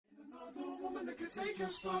woman that can take your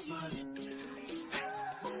spotlight.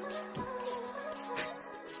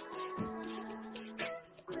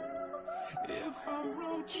 If I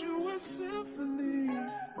wrote you a symphony,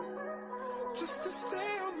 just to say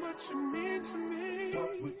how much you mean to me,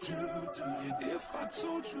 what would you do? If I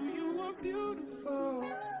told you you were beautiful,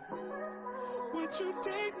 would you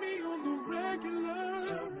date me on the regular?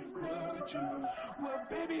 Tell me, would you? Well,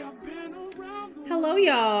 baby, I've been around the Hello,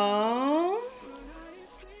 y'all.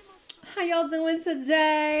 How y'all doing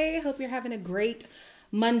today? Hope you're having a great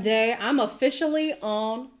Monday. I'm officially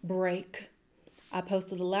on break. I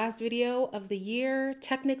posted the last video of the year,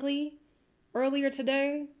 technically, earlier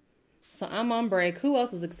today. So I'm on break. Who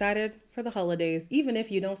else is excited for the holidays? Even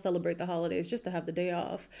if you don't celebrate the holidays, just to have the day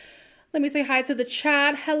off. Let me say hi to the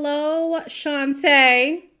chat. Hello,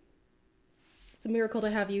 Shantae. It's a miracle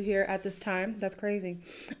to have you here at this time. That's crazy.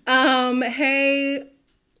 Hey,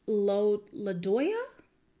 Ladoya?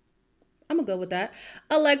 I'm gonna go with that.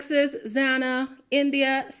 Alexis, Zana,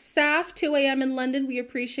 India, Saf, 2 a.m. in London. We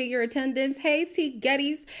appreciate your attendance. Hey, T.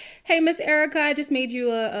 Gettys. Hey, Miss Erica. I just made you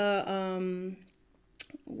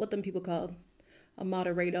what them people called? A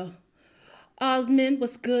moderator. Osmond,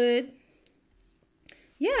 what's good?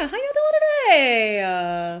 Yeah, how y'all doing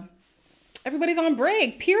today? Everybody's on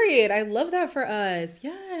break, period. I love that for us.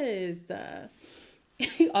 Yes.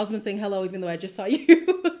 Osmond saying hello, even though I just saw you.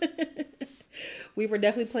 We were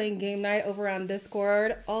definitely playing game night over on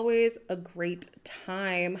Discord. Always a great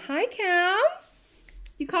time. Hi, Cam.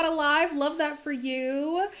 You caught a live. Love that for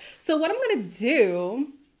you. So what I'm going to do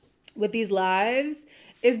with these lives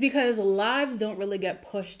is, because lives don't really get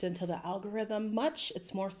pushed into the algorithm much.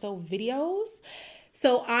 It's more so videos.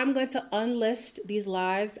 So I'm going to unlist these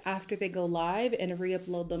lives after they go live and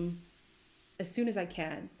re-upload them as soon as I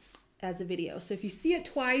can as a video. So if you see it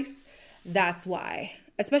twice, that's why.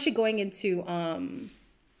 Especially going into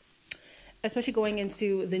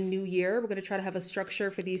the new year, we're going to try to have a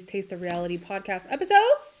structure for these Taste of Reality podcast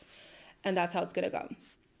episodes. And that's how it's going to go.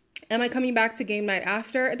 Am I coming back to game night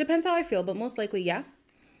after? It depends how I feel, but most likely, yeah.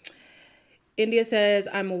 India says,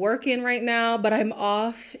 I'm working right now, but I'm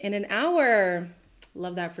off in an hour.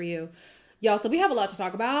 Love that for you. Y'all, so we have a lot to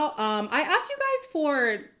talk about. I asked you guys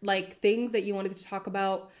for like things that you wanted to talk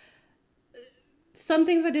about. Some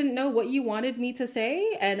things I didn't know what you wanted me to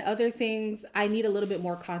say, and other things I need a little bit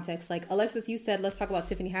more context. Like Alexis, you said, let's talk about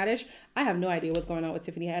Tiffany Haddish. I have no idea what's going on with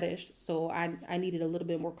Tiffany Haddish, so I needed a little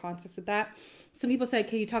bit more context with that. Some people said,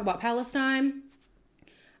 can you talk about Palestine?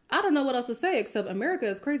 I don't know what else to say, except America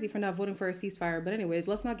is crazy for not voting for a ceasefire. But anyways,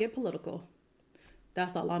 let's not get political.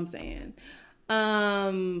 That's all I'm saying.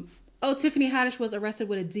 Oh, Tiffany Haddish was arrested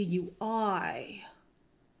with a DUI.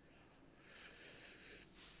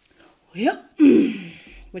 Yep.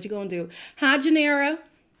 What you gonna do? Hi, Janera.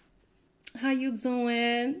 How you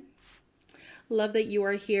doing? Love that you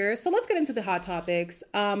are here. So let's get into the hot topics.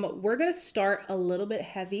 We're gonna start a little bit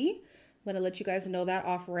heavy. I'm gonna let you guys know that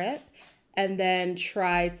off rip, and then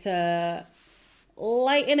try to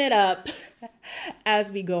lighten it up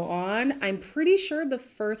as we go on. I'm pretty sure the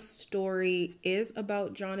first story is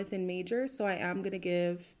about Jonathan Majors, so I am gonna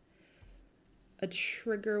give a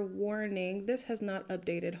trigger warning. This has not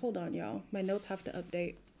updated. Hold on, y'all. My notes have to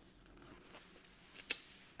update.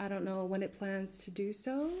 I don't know when it plans to do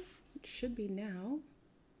so. It should be now.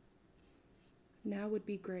 Now would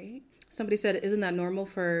be great. Somebody said, isn't that normal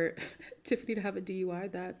for Tiffany to have a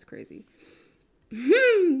DUI? That's crazy.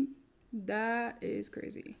 That is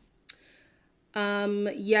crazy.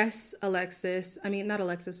 Yes, Alexis. I mean, not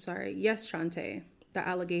Alexis, sorry. Yes, Shantae. The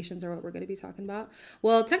allegations are what we're going to be talking about.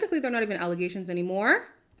 Well, technically, they're not even allegations anymore.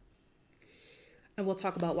 And we'll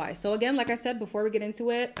talk about why. So again, like I said, before we get into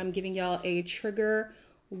it, I'm giving y'all a trigger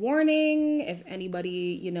warning. If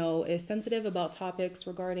anybody, is sensitive about topics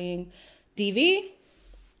regarding DV,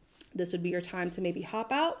 this would be your time to maybe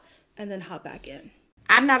hop out and then hop back in.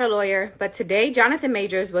 I'm not a lawyer, but today Jonathan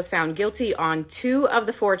Majors was found guilty on 2 of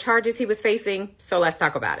the 4 charges he was facing, so let's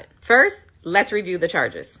talk about it. First, let's review the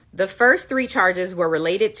charges. The first 3 charges were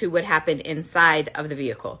related to what happened inside of the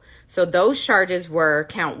vehicle. So those charges were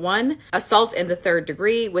count 1, assault in the 3rd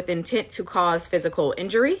degree with intent to cause physical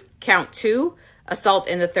injury. Count 2, assault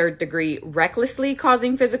in the 3rd degree recklessly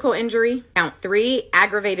causing physical injury. Count 3,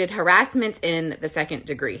 aggravated harassment in the 2nd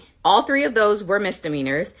degree. All 3 of those were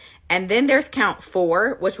misdemeanors. And then there's count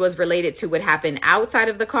 4, which was related to what happened outside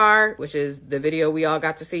of the car, which is the video we all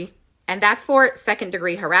got to see. And that's for 2nd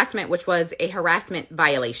degree harassment, which was a harassment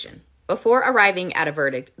violation. Before arriving at a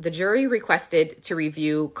verdict, the jury requested to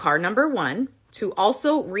review car number 1, to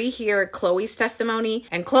also rehear Chloe's testimony.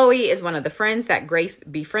 And Chloe is one of the friends that Grace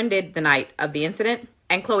befriended the night of the incident.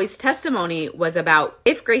 And Chloe's testimony was about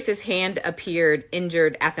if Grace's hand appeared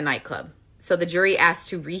injured at the nightclub. So the jury asked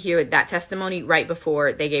to rehear that testimony right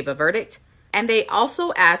before they gave a verdict. And they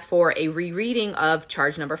also asked for a rereading of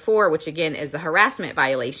charge number 4, which again is the harassment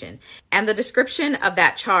violation. And the description of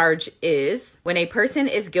that charge is when a person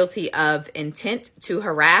is guilty of intent to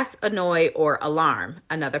harass, annoy, or alarm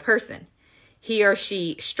another person. He or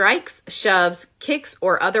she strikes, shoves, kicks,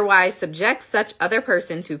 or otherwise subjects such other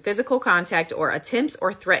person to physical contact or attempts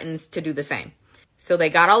or threatens to do the same. So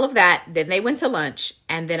they got all of that. Then they went to lunch.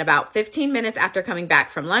 And then about 15 minutes after coming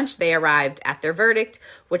back from lunch, they arrived at their verdict,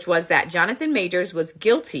 which was that Jonathan Majors was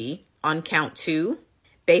guilty on count 2.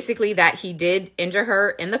 Basically that he did injure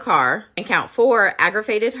her in the car. And count 4,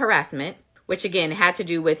 aggravated harassment, which again had to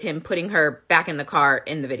do with him putting her back in the car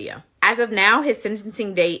in the video. As of now, his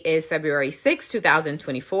sentencing date is February 6,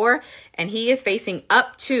 2024, and he is facing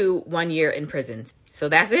up to 1 year in prison. So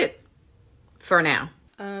that's it for now.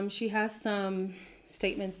 She has some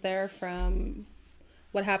statements there from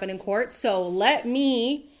what happened in court. So let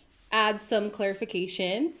me add some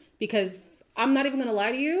clarification, because I'm not even going to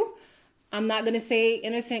lie to you. I'm not going to say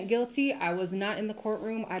innocent, guilty. I was not in the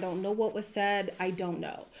courtroom. I don't know what was said. I don't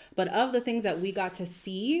know. But of the things that we got to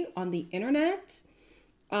see on the internet,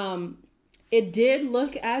 it did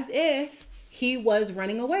look as if he was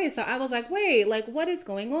running away. So I was like, wait, like what is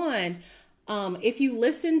going on? If you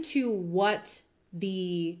listen to what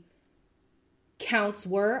the counts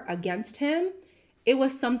were against him, it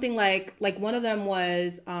was something like one of them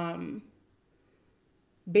was,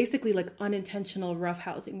 basically like unintentional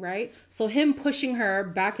roughhousing, right? So him pushing her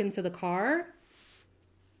back into the car,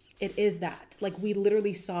 it is that. Like we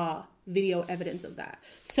literally saw video evidence of that.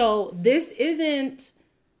 So this isn't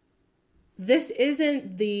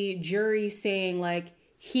the jury saying like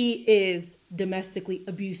he is domestically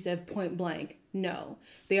abusive point blank. No,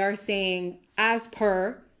 they are saying as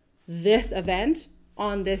per this event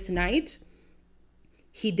on this night,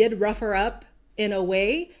 he did rough her up in a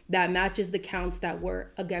way that matches the counts that were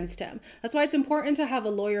against him. That's why it's important to have a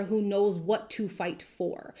lawyer who knows what to fight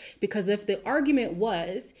for. Because if the argument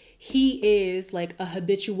was he is like a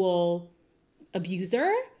habitual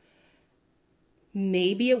abuser,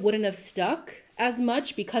 maybe it wouldn't have stuck as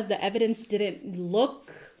much because the evidence didn't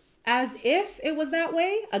look as if it was that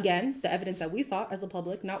way. Again, the evidence that we saw as the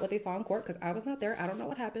public, not what they saw in court, because I was not there. I don't know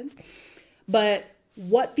what happened. But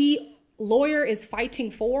what the lawyer is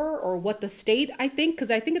fighting for, or what the state, I think,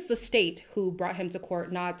 because I think it's the state who brought him to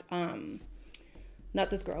court, not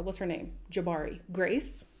this girl. What's her name?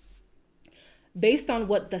 Grace. Based on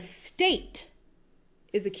what the state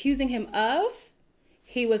is accusing him of,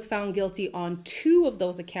 he was found guilty on 2 of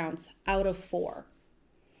those accounts out of 4.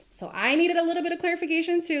 So I needed a little bit of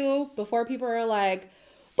clarification too before people are like,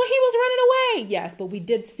 but he was running away. Yes, but we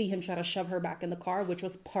did see him try to shove her back in the car, which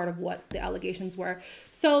was part of what the allegations were.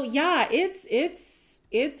 So yeah, it's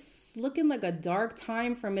looking like a dark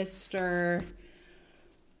time for Mr.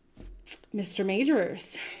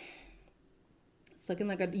 Majors. It's looking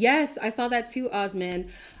like yes, I saw that too, Osman.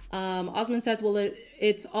 Osman says, well,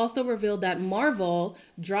 it's also revealed that Marvel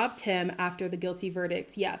dropped him after the guilty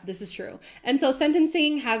verdict. Yeah, this is true. And so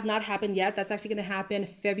sentencing has not happened yet. That's actually going to happen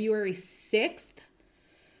February 6th.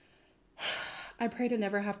 I pray to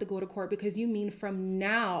never have to go to court, because you mean from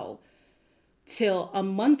now till a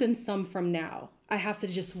month and some from now, I have to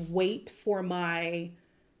just wait for my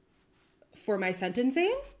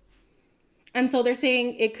sentencing. And so they're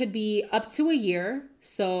saying it could be up to a year.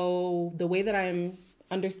 So the way that I'm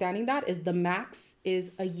understanding that is the max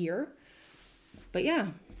is a year. But yeah.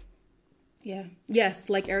 Yes,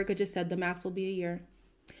 like Erica just said, the max will be a year.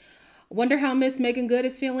 Wonder how Miss Megan Good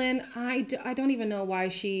is feeling. I don't even know why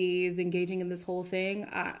she's engaging in this whole thing.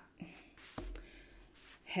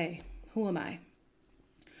 Hey, who am I?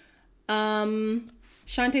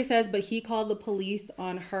 Shante says, but he called the police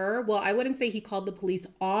on her. Well, I wouldn't say he called the police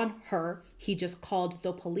on her. He just called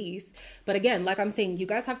the police. But again, like I'm saying, you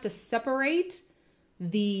guys have to separate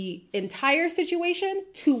the entire situation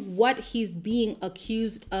to what he's being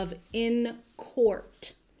accused of in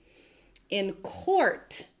court. In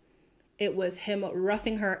court, it was him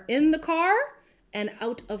roughing her in the car and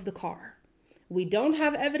out of the car. We don't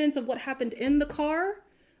have evidence of what happened in the car,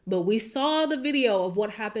 but we saw the video of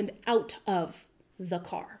what happened out of the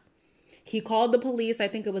car. He called the police, I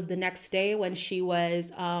think it was the next day when she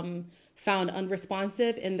was found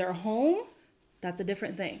unresponsive in their home. That's a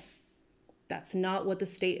different thing. That's not what the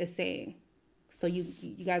state is saying. So you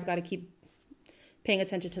guys got to keep paying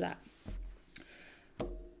attention to that.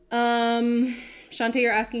 Shantae,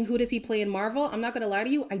 you're asking, who does he play in Marvel? I'm not going to lie to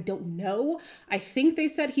you. I don't know. I think they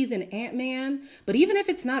said he's in Ant-Man. But even if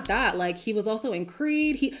it's not that, like, he was also in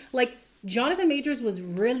Creed. Jonathan Majors was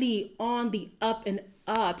really on the up and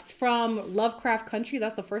ups from Lovecraft Country.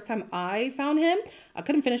 That's the first time I found him. I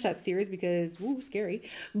couldn't finish that series because, scary.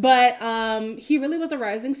 But he really was a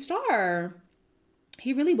rising star.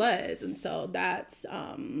 He really was. And so that's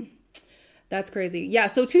crazy. Yeah,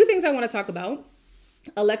 so 2 things I want to talk about.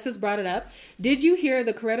 Alexis brought it up. Did you hear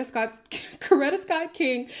the Coretta Scott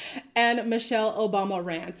King and Michelle Obama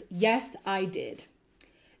rant? Yes, I did.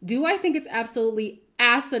 Do I think it's absolutely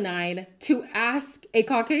asinine to ask a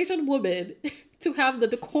Caucasian woman to have the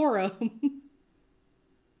decorum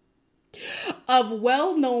of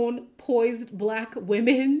well-known poised Black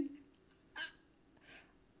women?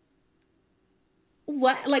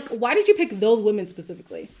 What? Like, why did you pick those women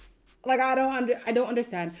specifically? Like, I don't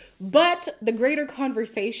understand. But the greater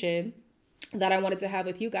conversation that I wanted to have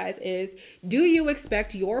with you guys is, do you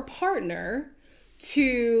expect your partner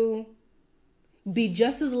to be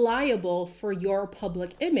just as liable for your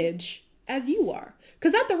public image as you are?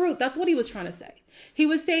 Because at the root, that's what he was trying to say. He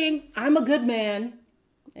was saying, I'm a good man.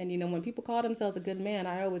 And, you know, when people call themselves a good man,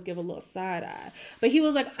 I always give a little side eye. But he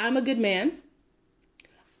was like, I'm a good man.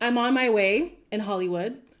 I'm on my way in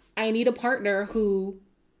Hollywood. I need a partner who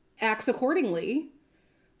acts accordingly.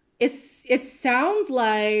 It sounds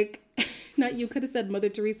like, not you could have said Mother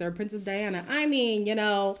Teresa or Princess Diana. I mean, you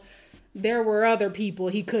know, there were other people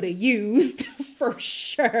he could have used for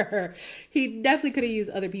sure. He definitely could have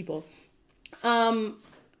used other people. My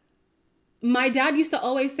dad used to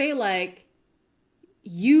always say, like,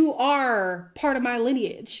 you are part of my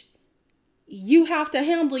lineage. You have to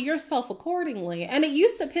handle yourself accordingly. And it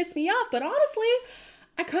used to piss me off, but honestly,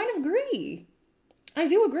 I kind of agree. I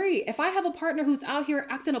do agree. If I have a partner who's out here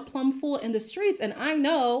acting a plum fool in the streets and I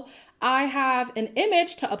know I have an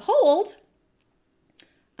image to uphold,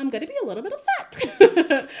 I'm going to be a little bit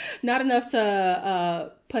upset. Not enough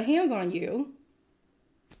to put hands on you,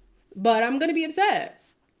 but I'm going to be upset.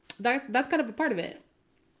 That's kind of a part of it.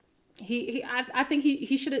 I think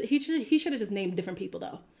he should have just named different people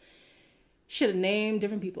though. Should have named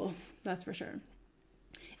different people. That's for sure.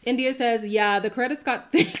 India says, yeah, the Coretta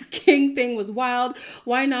Scott King thing was wild.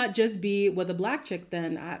 Why not just be with a Black chick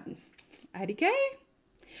then? IDK.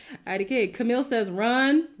 Camille says,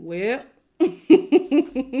 run. Well.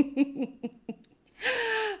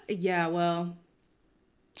 Yeah, well.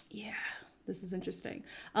 Yeah, this is interesting.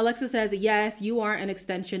 Alexa says, yes, you are an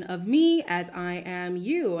extension of me as I am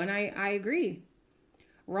you. And I agree.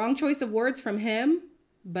 Wrong choice of words from him,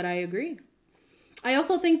 but I agree. I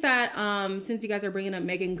also think that since you guys are bringing up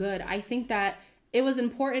Megan Good, I think that it was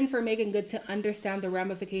important for Megan Good to understand the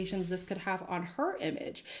ramifications this could have on her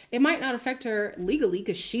image. It might not affect her legally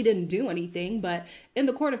because she didn't do anything, but in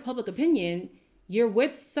the court of public opinion, you're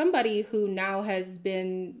with somebody who now he's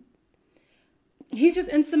just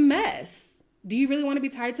in some mess. Do you really want to be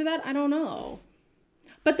tied to that? I don't know.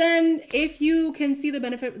 But then if you can see the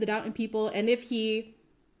benefit of the doubt in people, and if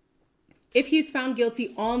he's found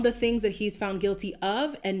guilty on the things that he's found guilty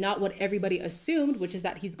of and not what everybody assumed, which is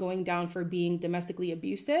that he's going down for being domestically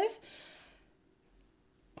abusive,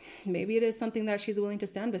 maybe it is something that she's willing to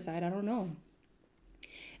stand beside. I don't know.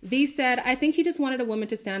 V said, I think he just wanted a woman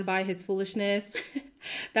to stand by his foolishness.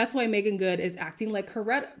 That's why Megan Good is acting like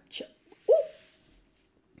Coretta.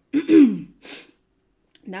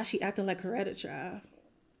 Now she acting like Coretta, child.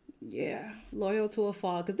 Yeah, loyal to a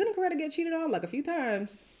fault. Because didn't Coretta get cheated on like a few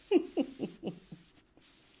times?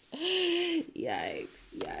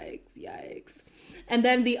 Yikes. And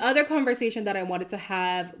then the other conversation that I wanted to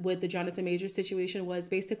have with the Jonathan Majors situation was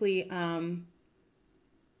basically,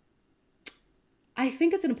 I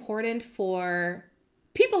think it's important for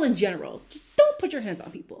people in general. Just don't put your hands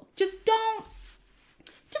on people. Just don't.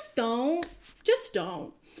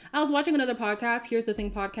 I was watching another podcast, Here's the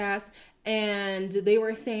Thing podcast, and they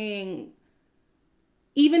were saying,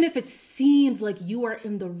 even if it seems like you are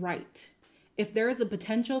in the right, if there is the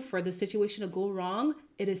potential for the situation to go wrong,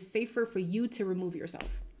 it is safer for you to remove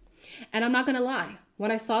yourself. And I'm not going to lie.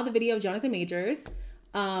 When I saw the video of Jonathan Majors,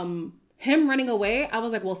 him running away, I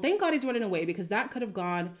was like, well, thank God he's running away because that could have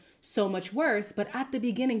gone so much worse. But at the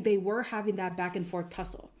beginning, they were having that back and forth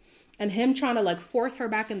tussle. And him trying to like force her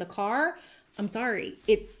back in the car, I'm sorry,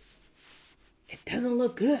 it doesn't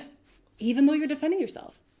look good. Even though you're defending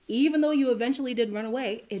yourself. Even though you eventually did run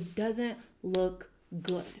away, it doesn't look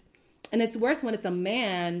good. And it's worse when it's a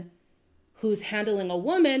man who's handling a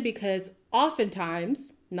woman because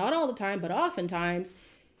oftentimes, not all the time, but oftentimes,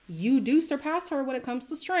 you do surpass her when it comes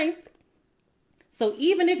to strength. So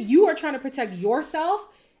even if you are trying to protect yourself,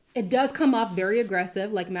 it does come off very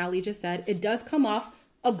aggressive, like Mally just said. It does come off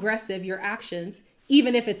aggressive, your actions,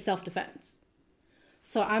 even if it's self-defense.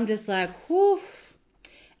 So I'm just like, whew.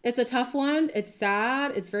 It's a tough one. It's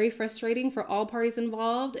sad. It's very frustrating for all parties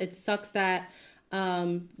involved. It sucks that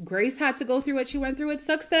Grace had to go through what she went through. It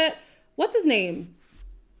sucks that, what's his name?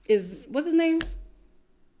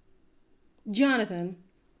 Jonathan.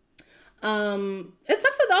 It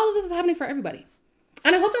sucks that all of this is happening for everybody.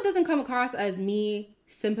 And I hope that doesn't come across as me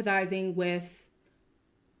sympathizing with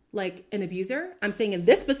like an abuser. I'm saying in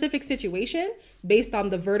this specific situation, based on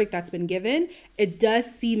the verdict that's been given, it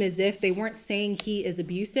does seem as if they weren't saying he is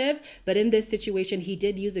abusive, but in this situation, he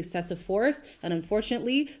did use excessive force. And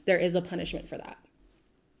unfortunately, there is a punishment for that.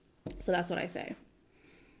 So that's what I say.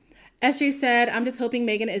 SJ said, I'm just hoping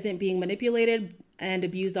Megan isn't being manipulated and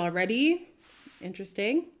abused already.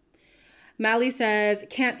 Interesting. Mally says,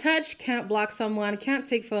 can't touch, can't block someone, can't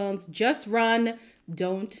take phones, just run,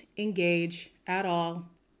 don't engage at all.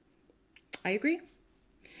 I agree.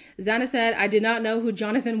 Zana said, I did not know who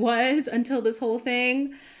Jonathan was until this whole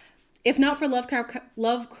thing. If not for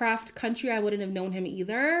Lovecraft Country, I wouldn't have known him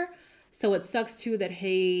either. So it sucks too that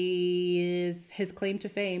his claim to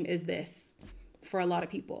fame is this for a lot of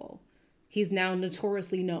people. He's now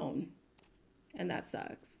notoriously known, and that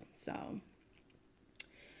sucks. So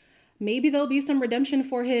maybe there'll be some redemption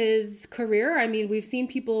for his career. I mean, we've seen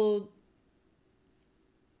people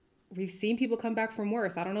come back from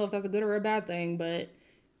worse. I don't know if that's a good or a bad thing, but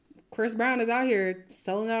Chris Brown is out here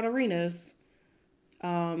selling out arenas.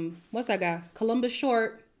 What's that guy? Columbus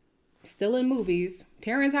Short, still in movies.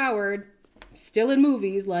 Terrence Howard, still in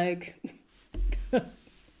movies. Like,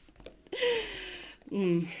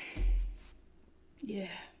 yeah.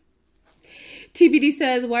 TBD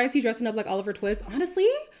says, why is he dressing up like Oliver Twist? Honestly,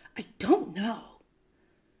 I don't know.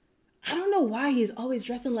 I don't know why he's always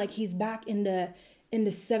dressing like he's back in the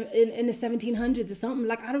 1700s or something.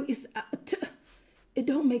 Like, it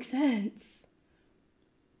don't make sense.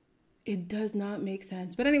 It does not make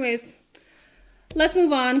sense. But anyways, let's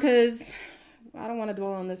move on because I don't want to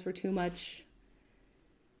dwell on this for too much.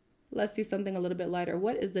 Let's do something a little bit lighter.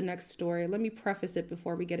 What is the next story? Let me preface it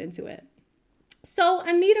before we get into it. So,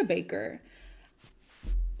 Anita Baker.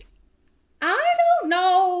 I don't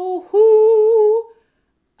know who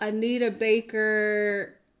Anita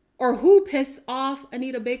Baker or who pissed off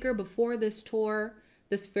Anita Baker before this tour,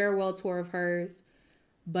 this farewell tour of hers,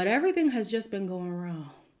 but everything has just been going wrong.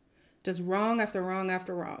 Just wrong after wrong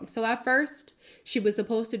after wrong. So at first, she was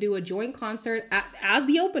supposed to do a joint concert as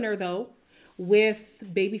the opener, though, with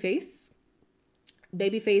Babyface.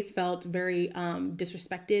 Babyface felt very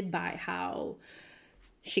disrespected by how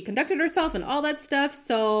she conducted herself and all that stuff.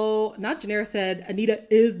 So, not Janera said, Anita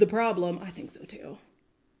is the problem. I think so too.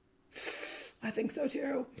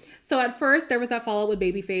 So at first, there was that fallout with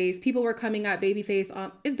Babyface. People were coming at Babyface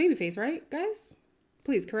on... It's Babyface, right, guys?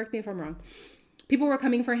 Please, correct me if I'm wrong. People were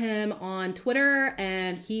coming for him on Twitter,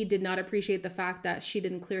 and he did not appreciate the fact that she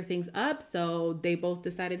didn't clear things up. So they both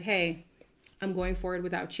decided, hey, I'm going forward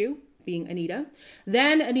without you, being Anita.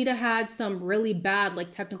 Then Anita had some really bad,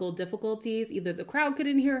 like, technical difficulties. Either the crowd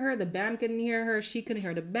couldn't hear her, the band couldn't hear her, she couldn't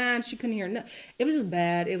hear the band, she couldn't hear... No, it was just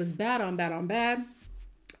bad. It was bad on bad on bad.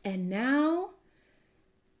 And now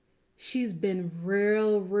she's been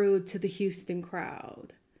real rude to the Houston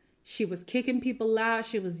crowd. She was kicking people out.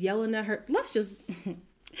 She was yelling at her. Let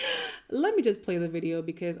me just play the video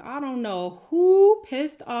because I don't know who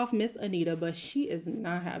pissed off Miss Anita, but she is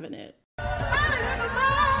not having it.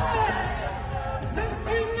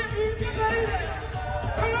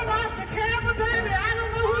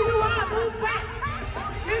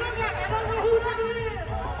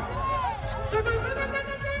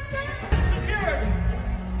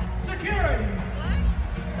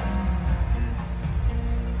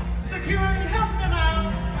 Security, help them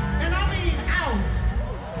out, and I mean out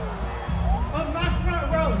of my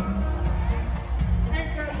front row.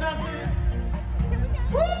 Ain't that nothing?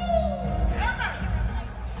 Woo!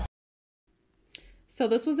 So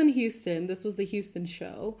this was in Houston. This was the Houston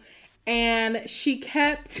show. And she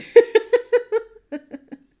kept...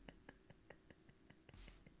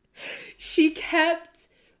 she kept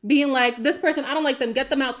being like, this person, I don't like them. Get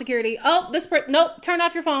them out, security. Oh, this person, nope, turn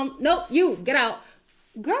off your phone. Nope, you, get out.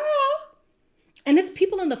 Girl. And it's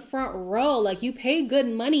people in the front row. Like, you pay good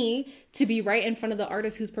money to be right in front of the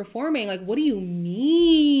artist who's performing. Like, what do you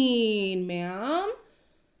mean, ma'am?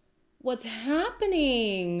 What's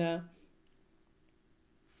happening?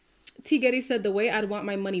 T. Getty said, the way I'd want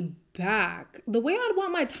my money back. The way I'd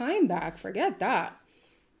want my time back. Forget that.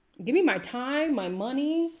 Give me my time, my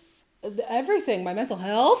money, everything, my mental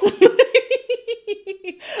health.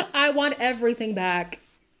 I want everything back.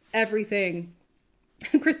 Everything.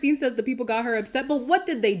 Christine says the people got her upset, but what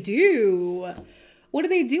did they do? What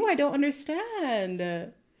did they do? I don't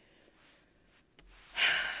understand.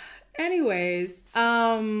 Anyways,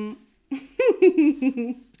 Shantae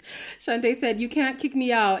said, you can't kick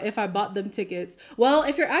me out if I bought them tickets. Well,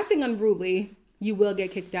 if you're acting unruly, you will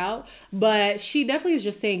get kicked out. But she definitely is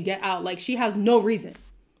just saying get out. Like, she has no reason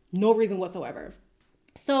whatsoever.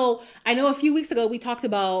 So I know a few weeks ago we talked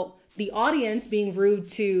about the audience being rude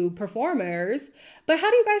to performers, but how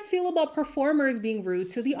do you guys feel about performers being rude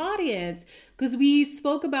to the audience? Because we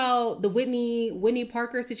spoke about the Whitney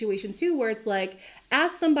Parker situation too, where it's like,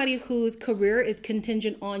 as somebody whose career is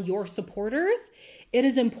contingent on your supporters, it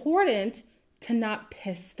is important to not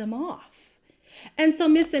piss them off. And so,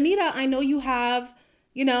 Miss Anita, I know you have,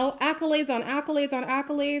 accolades on accolades on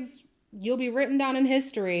accolades. You'll be written down in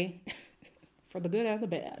history for the good and the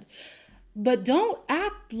bad. But don't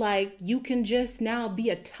act like you can just now be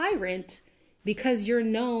a tyrant because you're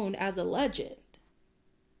known as a legend.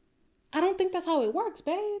 I don't think that's how it works,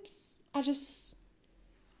 babes. I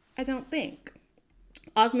don't think.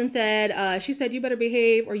 Osmond said, she said, you better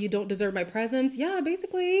behave or you don't deserve my presence. Yeah,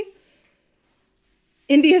 basically.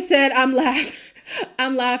 India said, I'm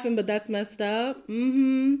laughing, but that's messed up.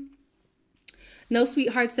 No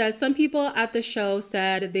Sweetheart says, some people at the show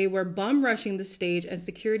said they were bum rushing the stage and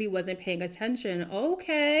security wasn't paying attention.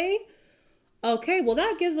 Okay, well,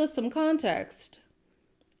 that gives us some context.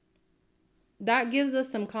 I'm not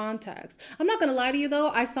going to lie to you, though.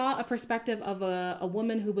 I saw a perspective of a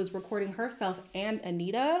woman who was recording herself and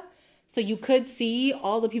Anita. So you could see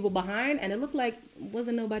all the people behind, and it looked like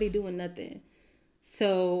wasn't nobody doing nothing.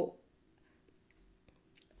 So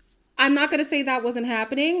I'm not going to say that wasn't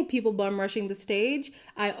happening. People bum rushing the stage.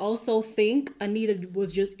 I also think Anita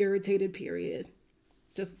was just irritated, period.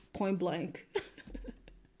 Just point blank.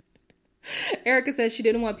 Erica says she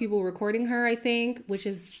didn't want people recording her, I think, which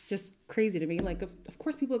is just crazy to me. Like, of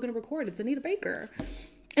course people are going to record. It's Anita Baker.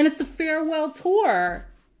 And it's the farewell tour.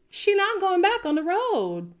 She not going back on the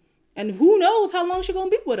road. And who knows how long she's going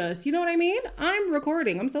to be with us. You know what I mean? I'm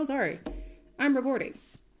recording. I'm so sorry. I'm recording.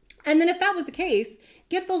 And then if that was the case,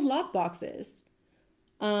 get those lock boxes.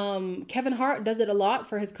 Kevin Hart does it a lot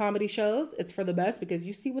for his comedy shows. It's for the best because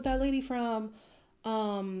you see what that lady from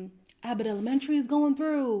Abbott Elementary is going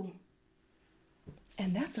through.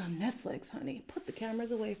 And that's on Netflix, honey. Put the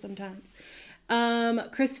cameras away sometimes.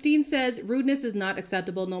 Christine says, rudeness is not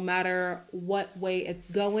acceptable no matter what way it's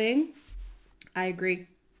going. I agree.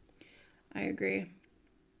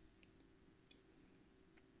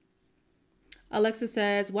 Alexa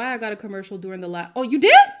says, why I got a commercial during the last... Oh, you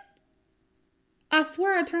did? I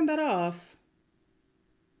swear I turned that off.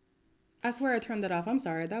 I'm sorry.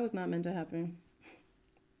 That was not meant to happen.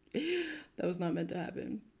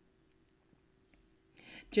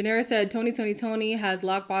 Janera said, Tony has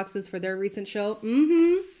lock boxes for their recent show.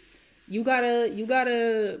 You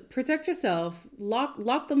gotta protect yourself.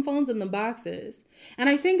 Lock them phones in the boxes. And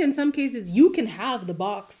I think in some cases you can have the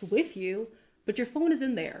box with you, but your phone is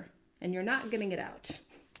in there. And you're not getting it out.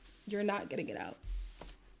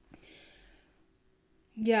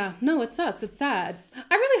 Yeah, no, it sucks. It's sad.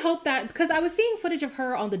 I really hope that, because I was seeing footage of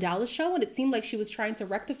her on the Dallas show and it seemed like she was trying to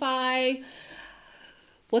rectify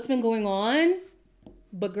what's been going on.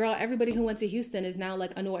 But girl, everybody who went to Houston is now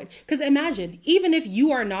like annoyed. Because imagine, even if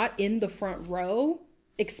you are not in the front row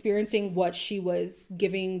experiencing what she was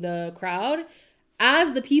giving the crowd,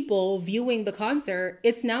 as the people viewing the concert,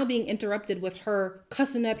 it's now being interrupted with her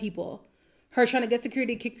cussing at people, her trying to get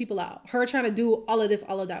security to kick people out, her trying to do all of this,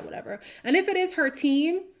 all of that, whatever. And if it is her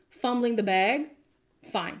team fumbling the bag,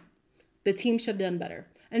 fine. The team should have done better.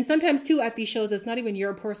 And sometimes too at these shows, it's not even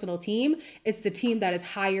your personal team. It's the team that is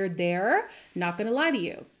hired there. Not going to lie to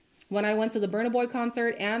you. When I went to the Burna Boy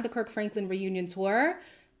concert and the Kirk Franklin reunion tour,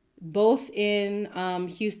 both in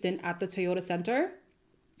Houston at the Toyota Center,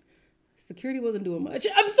 security wasn't doing much.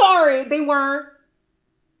 I'm sorry, they weren't.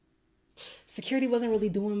 Security wasn't really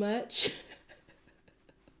doing much.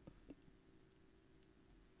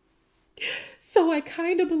 So I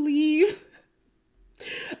kind of believe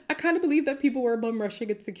that people were bum rushing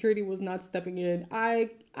and security was not stepping in. I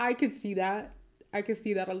could see that. I could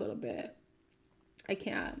see that a little bit. I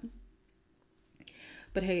can.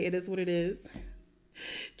 But hey, it is what it is.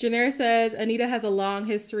 Janera says, Anita has a long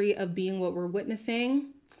history of being what we're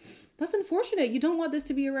witnessing. That's unfortunate. You don't want this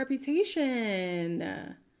to be a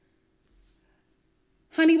reputation.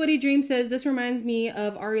 Honey Buddy Dream says, this reminds me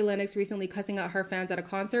of Ari Lennox recently cussing out her fans at a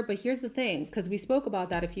concert. But here's the thing, because we spoke about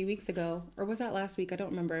that a few weeks ago. Or was that last week? I don't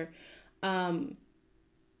remember. A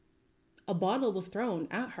bottle was thrown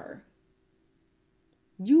at her.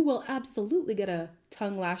 you will absolutely get a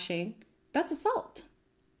tongue lashing. That's assault.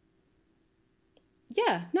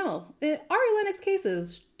 Yeah, no. Ari Lennox case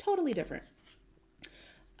is totally different.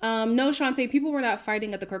 No, Shantae, people were not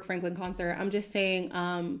fighting at the Kirk Franklin concert. I'm just saying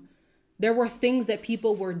there were things that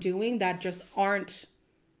people were doing that just aren't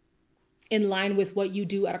in line with what you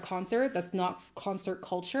do at a concert. That's not concert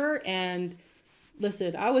culture. And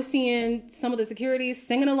listen, I was seeing some of the security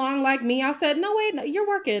singing along like me. I said, no, wait, no, you're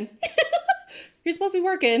working. You're supposed to be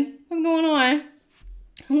working. What's going on?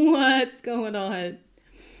 What's going on?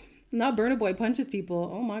 Not Burna Boy punches people.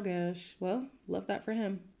 Oh my gosh. Well, love that for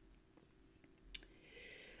him.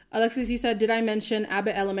 Alexis, you said, did I mention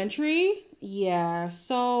Abbott Elementary? Yeah,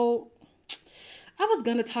 so I was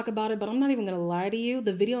going to talk about it, but I'm not even going to lie to you.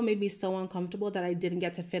 The video made me so uncomfortable that I didn't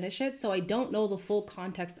get to finish it, so I don't know the full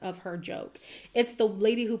context of her joke. It's the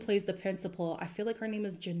lady who plays the principal. I feel like her name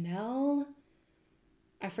is Janelle.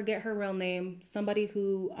 I forget her real name. Somebody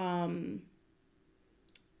who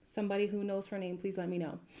knows her name, please let me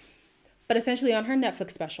know. But essentially on her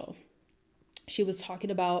Netflix special, she was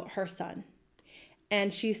talking about her son.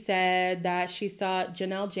 And she said that she saw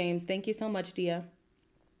Janelle James. Thank you so much, Dia.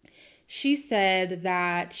 She said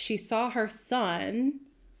that she saw her son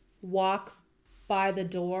walk by the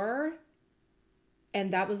door.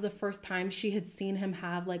 And that was the first time she had seen him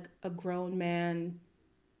have like a grown man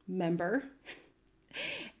member.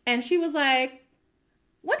 And she was like,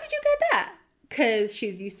 when did you get that? Because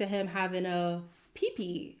she's used to him having a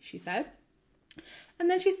pee-pee, she said. And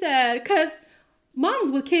then she said, because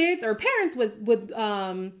moms with kids or parents with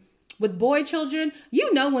boy children,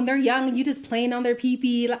 you know, when they're young and you just playing on their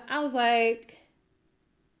pee-pee. I was like,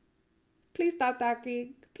 please stop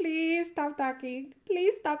talking. Please stop talking.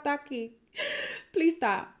 Please stop talking. Please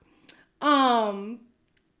stop.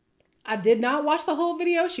 I did not watch the whole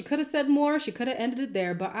video. She could have said more. She could have ended it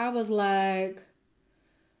there. But I was like,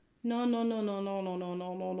 no.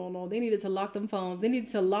 They needed to lock them phones. They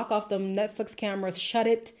needed to lock off them Netflix cameras. Shut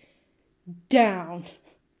it down.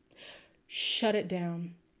 Shut it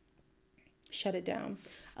down. Shut it down.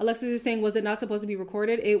 Alexis is saying, was it not supposed to be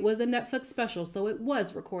recorded? It was a Netflix special, so it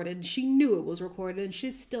was recorded. She knew it was recorded, and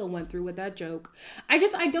she still went through with that joke. I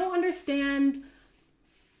don't understand.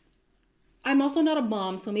 I'm also not a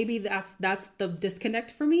mom, so maybe that's the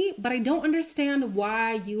disconnect for me. But I don't understand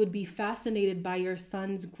why you would be fascinated by your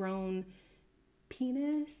son's grown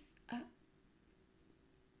penis.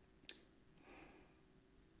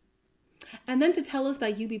 And then to tell us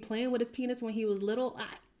that you be playing with his penis when he was little.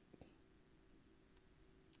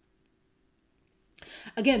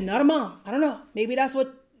 Again, not a mom. I don't know. Maybe that's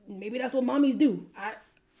what mommies do. I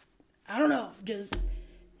don't know. Just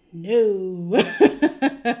no.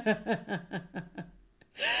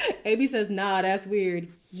 AB says, nah, that's weird.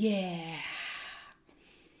 Yeah.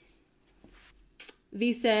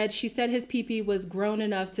 V said, she said his pee-pee was grown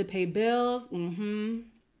enough to pay bills. Mm-hmm.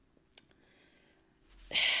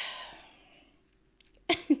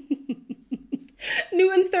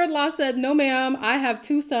 Newton's third law said, no, ma'am, I have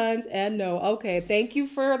 2 sons and no. Okay, thank you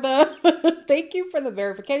for the thank you for the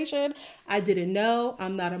verification. I didn't know.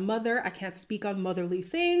 I'm not a mother. I can't speak on motherly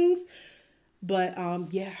things. But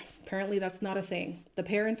yeah, apparently that's not a thing. The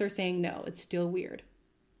parents are saying no. It's still weird.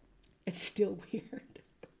 It's still weird.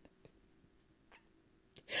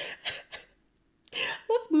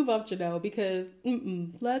 Let's move off Janelle because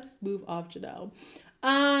let's move off Janelle.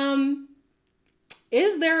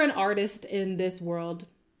 Is there an artist in this world,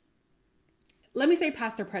 let me say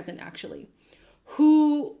past or present actually,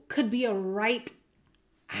 who could be a right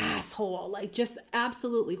asshole, like just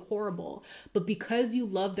absolutely horrible, but because you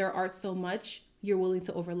love their art so much, you're willing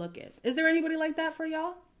to overlook it? Is there anybody like that for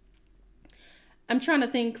y'all? I'm trying to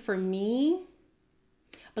think for me,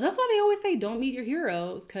 but that's why they always say don't meet your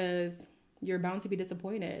heroes because you're bound to be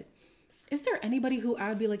disappointed. Is there anybody who I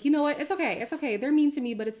would be like, you know what? It's okay. They're mean to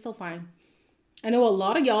me, but it's still fine. I know a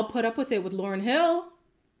lot of y'all put up with it with Lauryn Hill.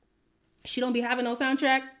 She don't be having no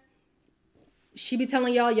soundtrack. She be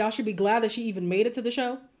telling y'all should be glad that she even made it to the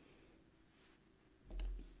show.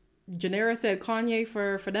 Janera said Kanye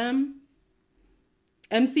for them.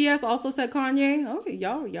 MCS also said Kanye. Okay,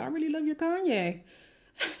 y'all really love your Kanye.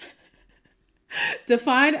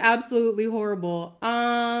 Defined absolutely horrible.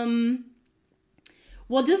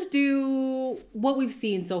 We'll just do what we've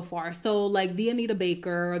seen so far. So like the Anita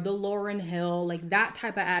Baker, the Lauryn Hill, like that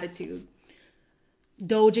type of attitude.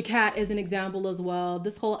 Doja Cat is an example as well.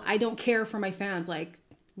 This whole I don't care for my fans, like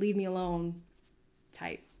leave me alone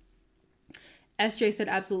type. SJ said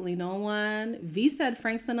absolutely no one. V said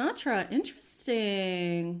Frank Sinatra.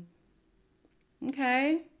 Interesting.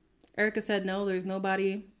 Okay. Erica said no, there's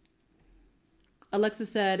nobody. Alexa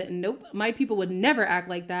said, nope, my people would never act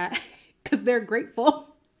like that because they're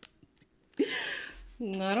grateful.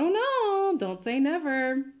 I don't know. Don't say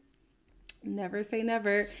never. Never say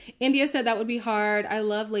never. India said that would be hard. I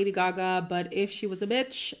love Lady Gaga, but if she was a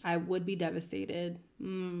bitch, I would be devastated.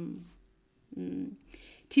 TBD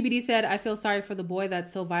said, I feel sorry for the boy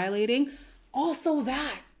that's so violating. Also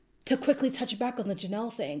that, to quickly touch back on the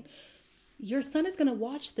Janelle thing. Your son is going to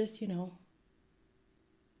watch this, you know.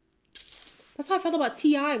 That's how I felt about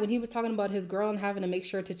T.I. when he was talking about his girl and having to make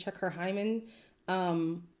sure to check her hymen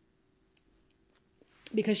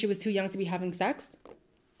because she was too young to be having sex.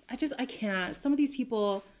 I can't. Some of these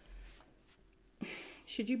people,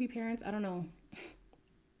 should you be parents? I don't know.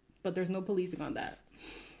 But there's no policing on that.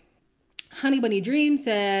 Honey Bunny Dream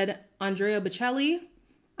said, Andrea Bocelli,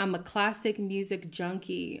 I'm a classic music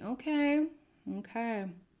junkie. Okay. All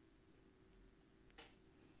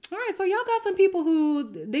right, so y'all got some people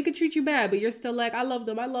who, they could treat you bad, but you're still like, I love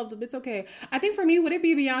them. It's okay. I think for me, would it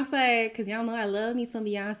be Beyonce? Because y'all know I love me some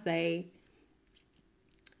Beyonce.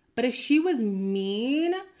 But if she was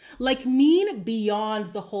mean, like mean beyond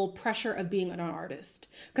the whole pressure of being an artist.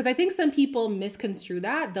 Because I think some people misconstrue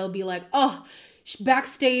that. They'll be like, oh,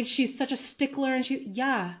 backstage, she's such a stickler. And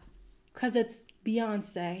yeah, because it's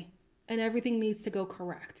Beyonce and everything needs to go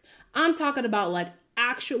correct. I'm talking about like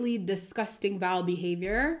actually disgusting foul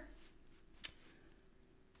behavior.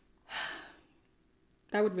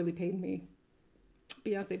 That would really pain me.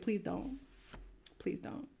 Beyonce, please don't. Please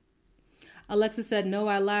don't. Alexa said, no,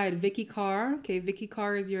 I lied. Vicky Carr. Okay, Vicky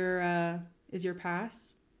Carr is your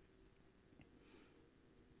pass.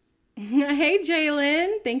 Hey,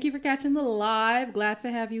 Jalen. Thank you for catching the live. Glad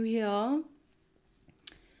to have you here.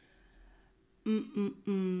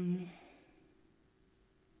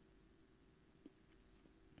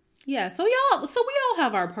 Yeah, so we all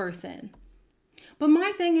have our person. But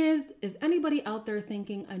my thing is anybody out there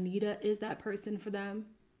thinking Anita is that person for them?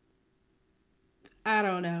 I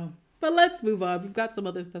don't know. But let's move on. We've got some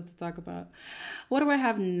other stuff to talk about. What do I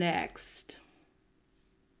have next?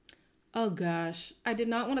 Oh gosh, I did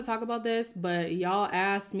not want to talk about this, but y'all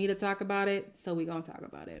asked me to talk about it, so we gonna talk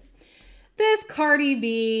about it. This Cardi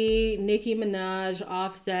B, Nicki Minaj,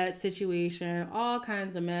 Offset situation, all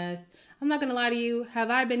kinds of mess. I'm not gonna lie to you. Have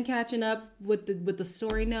I been catching up with the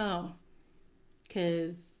story? No,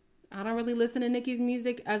 because I don't really listen to Nicki's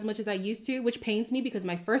music as much as I used to, which pains me because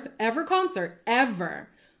my first ever concert ever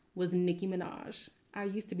was Nicki Minaj. I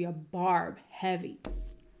used to be a Barb heavy.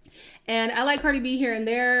 And I like Cardi B here and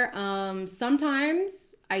there.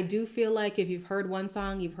 Sometimes I do feel like if you've heard one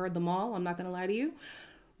song, you've heard them all. I'm not going to lie to you.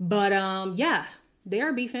 But yeah, they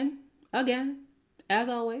are beefing again, as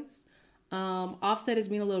always. Offset is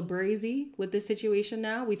being a little brazy with this situation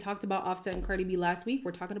now. We talked about Offset and Cardi B last week.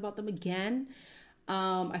 We're talking about them again.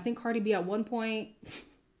 I think Cardi B at one point...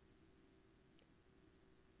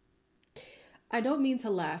 I don't mean to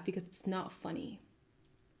laugh because it's not funny.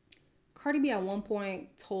 Cardi B at one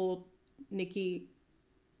point told Nicki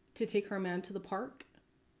to take her man to the park.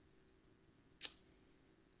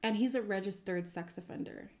 And he's a registered sex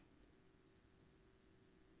offender.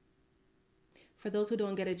 For those who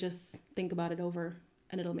don't get it, just think about it over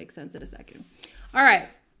and it'll make sense in a second. All right.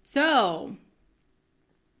 So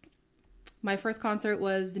my first concert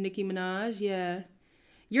was Nicki Minaj. Yeah.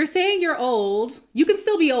 You're saying you're old. You can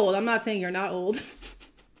still be old. I'm not saying you're not old.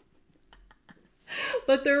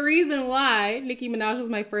 But the reason why Nicki Minaj was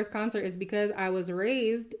my first concert is because I was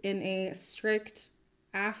raised in a strict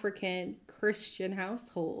African Christian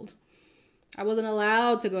household. I wasn't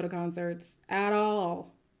allowed to go to concerts at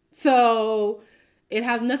all. So it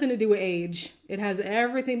has nothing to do with age. It has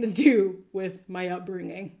everything to do with my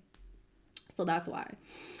upbringing. So that's why.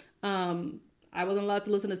 I wasn't allowed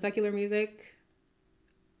to listen to secular music.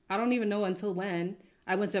 I don't even know until when.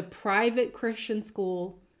 I went to private Christian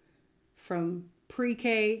school from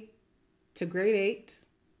pre-K to grade 8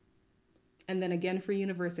 and then again for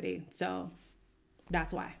university. So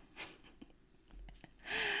that's why.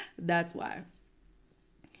 That's why.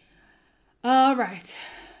 All right.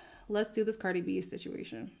 Let's do this Cardi B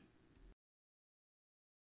situation.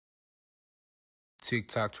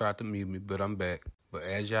 TikTok tried to mute me, but I'm back. But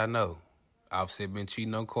as y'all know, Offset been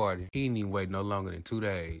cheating on Cardi. He ain't even wait no longer than 2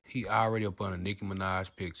 days. He already up on the Nicki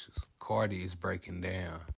Minaj pictures. Cardi is breaking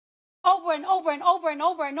down. Over and over and over and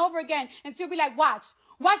over and over again. And she'll be like, watch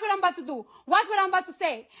what I'm about to do. Watch what I'm about to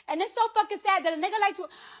say. And it's so fucking sad that a nigga like to...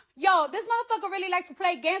 Yo, this motherfucker really like to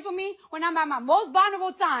play games with me when I'm at my most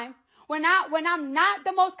vulnerable time. When I'm not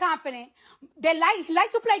the most confident. He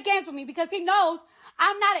like to play games with me because he knows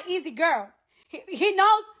I'm not an easy girl. He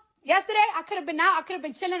knows Yesterday, I could have been out. I could have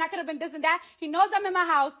been chilling. I could have been this and that. He knows I'm in my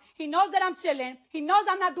house. He knows that I'm chilling. He knows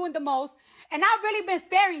I'm not doing the most. And I've really been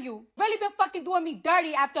sparing you. Really been fucking doing me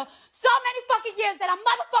dirty after so many fucking years that I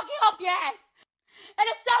motherfucking helped your ass. And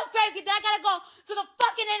it's so crazy that I gotta go to the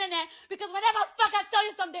fucking internet because whenever the fuck I tell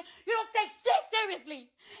you something, you don't take shit seriously.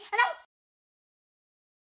 And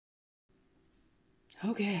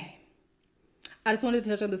Okay. I just wanted to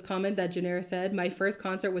touch on this comment that Janera said. My first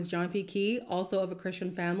concert was John P. Key, also of a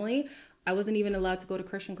Christian family. I wasn't even allowed to go to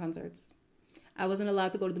Christian concerts. I wasn't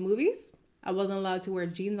allowed to go to the movies. I wasn't allowed to wear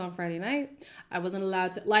jeans on Friday night. I wasn't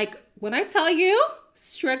allowed to, like, when I tell you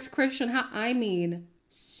strict Christian, I mean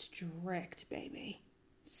strict, baby.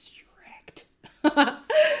 Strict. But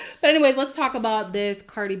anyways, let's talk about this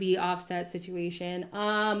Cardi B Offset situation.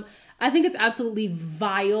 I think it's absolutely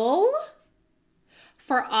vile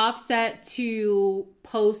for Offset to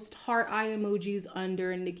post heart eye emojis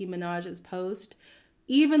under Nicki Minaj's post.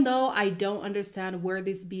 Even though I don't understand where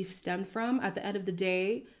this beef stemmed from, at the end of the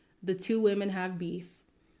day, the two women have beef.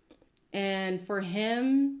 And for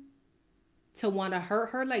him to want to hurt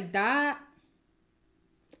her like that,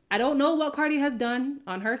 I don't know what Cardi has done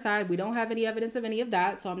on her side. We don't have any evidence of any of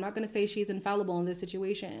that, so I'm not going to say she's infallible in this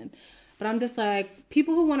situation. But I'm just like,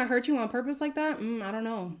 people who want to hurt you on purpose like that, I don't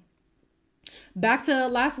know. Back to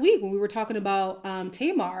last week when we were talking about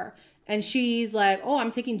Tamar, and she's like, oh,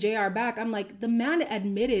 I'm taking JR back. I'm like, the man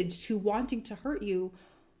admitted to wanting to hurt you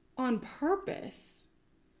on purpose.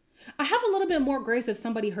 I have a little bit more grace if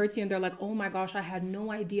somebody hurts you and they're like, oh my gosh, I had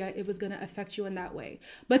no idea it was going to affect you in that way.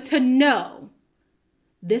 But to know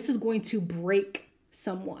this is going to break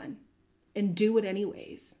someone and do it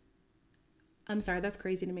anyways. I'm sorry, that's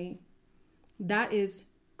crazy to me. That is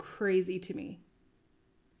crazy to me.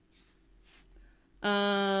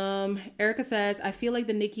 Erica says, I feel like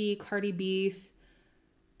the Nicki Cardi beef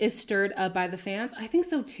is stirred up by the fans. I think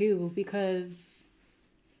so too, because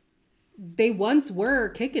they once were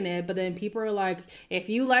kicking it, but then people are like, if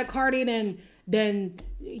you like Cardi, then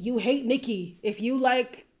you hate Nicki. If you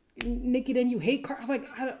like Nicki, then you hate Cardi. Like,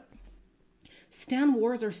 Stan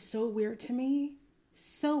wars are so weird to me.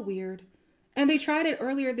 So weird. And they tried it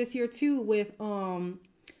earlier this year too with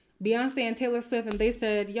Beyonce and Taylor Swift, and they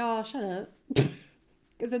said, y'all shut up.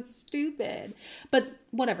 Because it's stupid. But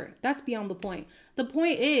whatever, that's beyond the point. The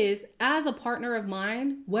point is, as a partner of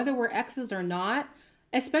mine, whether we're exes or not,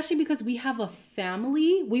 especially because we have a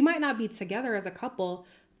family, we might not be together as a couple,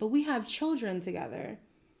 but we have children together.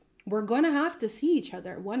 We're going to have to see each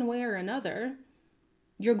other one way or another.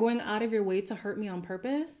 You're going out of your way to hurt me on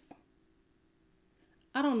purpose?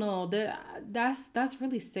 I don't know. That's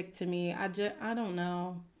really sick to me. I don't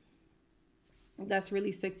know. That's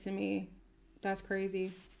really sick to me. That's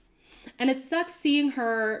crazy. And it sucks seeing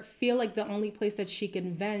her feel like the only place that she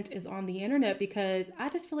can vent is on the internet, because I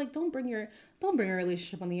just feel like don't bring your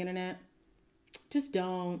relationship on the internet. Just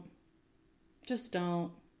don't. Just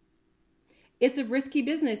don't. It's a risky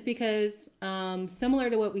business because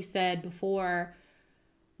similar to what we said before,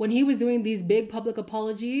 when he was doing these big public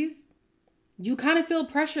apologies, you kind of feel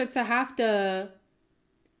pressured to have to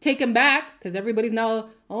take him back because everybody's now,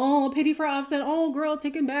 oh, pity for Offset. Oh, girl,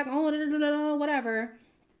 take him back. Oh, whatever.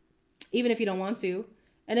 Even if you don't want to.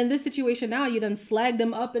 And in this situation now, you done slagged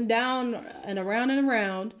him up and down and around and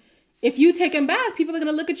around. If you take him back, people are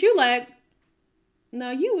going to look at you like, no,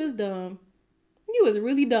 you was dumb. You was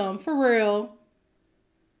really dumb. For real.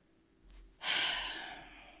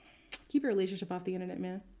 Keep your relationship off the internet,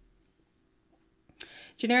 man.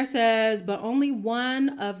 Janera says, but only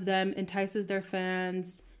one of them entices their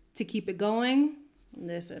fans to keep it going.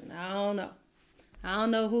 Listen, I don't know. I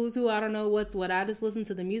don't know who's who. I don't know what's what. I just listen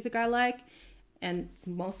to the music I like. And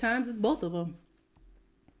most times it's both of them.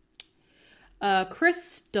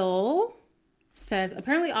 Crystal says,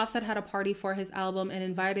 apparently Offset had a party for his album and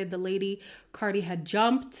invited the lady Cardi had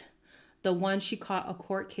jumped, the one she caught a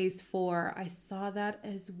court case for. I saw that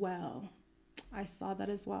as well.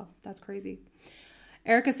 That's crazy.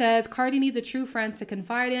 Erica says, Cardi needs a true friend to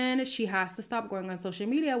confide in. She has to stop going on social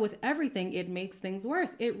media with everything. It makes things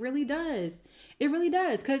worse. It really does. It really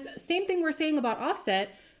does. Because same thing we're saying about Offset.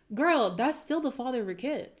 Girl, that's still the father of your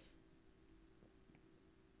kids.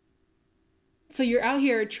 So you're out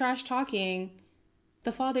here trash talking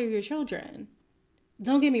the father of your children.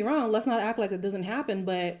 Don't get me wrong. Let's not act like it doesn't happen.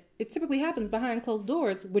 But it typically happens behind closed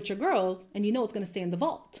doors with your girls. And you know it's going to stay in the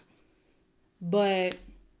vault. But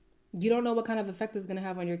you don't know what kind of effect it's going to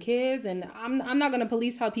have on your kids. And I'm not going to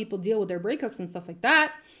police how people deal with their breakups and stuff like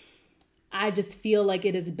that. I just feel like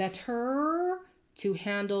it is better to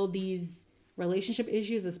handle these relationship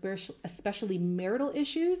issues, especially marital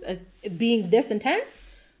issues, being this intense,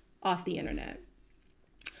 off the internet.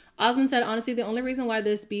 Osmond said, honestly, the only reason why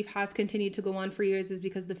this beef has continued to go on for years is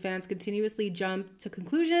because the fans continuously jump to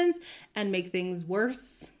conclusions and make things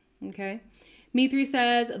worse. Okay. Me3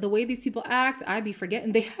 says, the way these people act, I be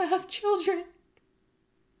forgetting they have children.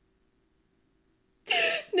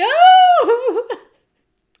 No!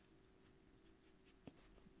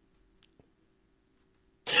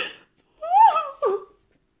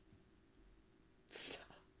 Stop.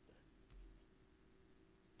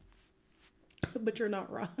 But you're not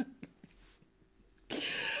wrong.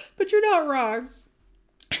 But you're not wrong.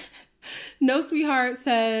 No Sweetheart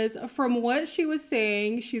says, from what she was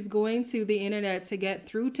saying, she's going to the internet to get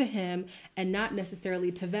through to him and not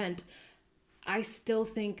necessarily to vent. I still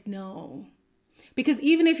think no. Because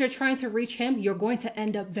even if you're trying to reach him, you're going to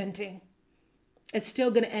end up venting. It's still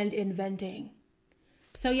going to end in venting.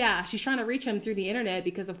 So yeah, she's trying to reach him through the internet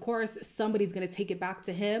because of course somebody's going to take it back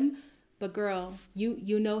to him. But girl,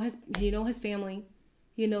 you know his family,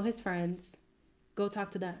 you know his friends. Go talk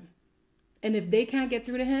to them. And if they can't get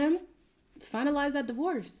through to him, finalize that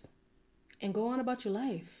divorce and go on about your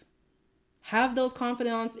life. Have those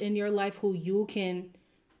confidants in your life who you can,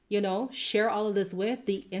 share all of this with.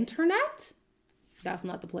 The internet, that's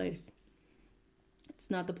not the place.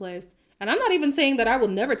 It's not the place. And I'm not even saying that I will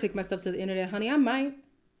never take my stuff to the internet, honey. I might.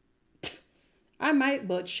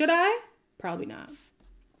 But should I? Probably not.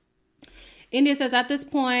 India says, at this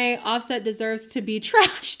point, Offset deserves to be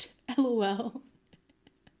trashed. LOL.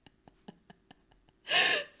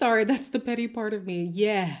 Sorry, that's the petty part of me.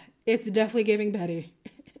 Yeah, it's definitely giving petty.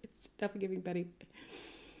 It's definitely giving petty.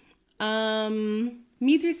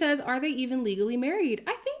 Me3 says, are they even legally married?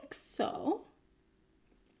 I think so.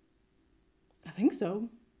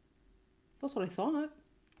 That's what I thought.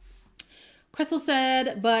 Crystal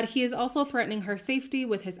said, but he is also threatening her safety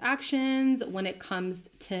with his actions when it comes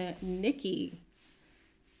to Nicki.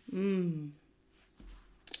 Because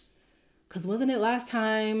wasn't it last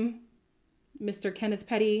time Mr. Kenneth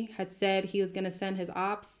Petty had said he was going to send his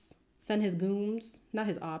goons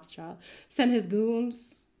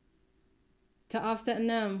to Offset and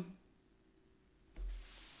them?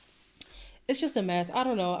 It's just a mess. I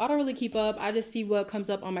don't know. I don't really keep up. I just see what comes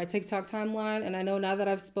up on my TikTok timeline. And I know now that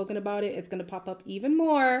I've spoken about it, it's going to pop up even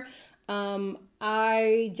more.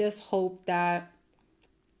 I just hope that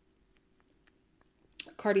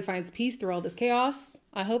Cardi finds peace through all this chaos.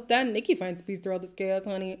 I hope that Nicki finds peace through all this chaos,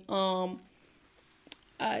 honey.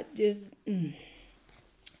 It's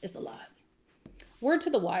a lot. Word to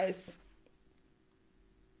the wise.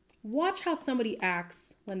 Watch how somebody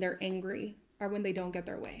acts when they're angry or when they don't get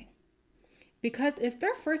their way. Because if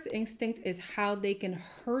their first instinct is how they can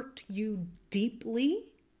hurt you deeply,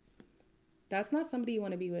 that's not somebody you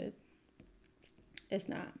want to be with. It's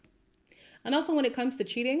not. And also when it comes to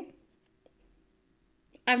cheating,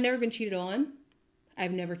 I've never been cheated on.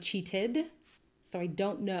 I've never cheated. So I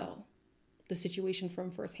don't know the situation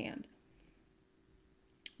from firsthand.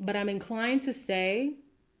 But I'm inclined to say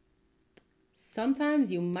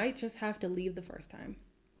sometimes you might just have to leave the first time.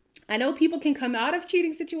 I know people can come out of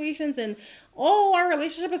cheating situations and, our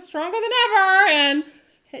relationship is stronger than ever, and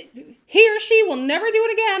he or she will never do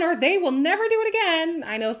it again, or they will never do it again.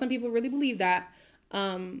 I know some people really believe that.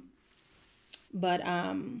 But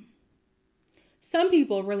some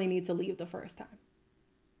people really need to leave the first time.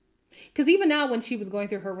 Because even now when she was going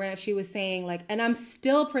through her rant, she was saying like, and I'm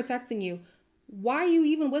still protecting you. Why are you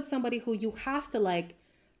even with somebody who you have to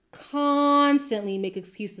constantly make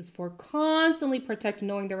excuses for, constantly protect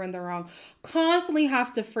knowing they're in the wrong, constantly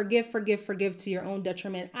have to forgive to your own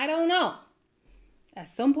detriment? I don't know. At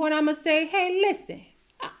some point I'm going to say, hey, listen,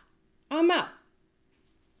 I'm out.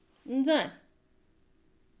 I'm done.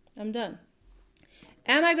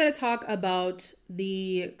 Am I going to talk about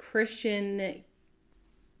the Christian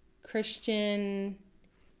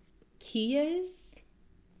Kias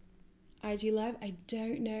IG Live? I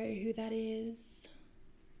don't know who that is.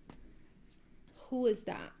 Who is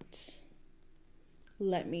that?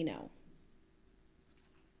 Let me know.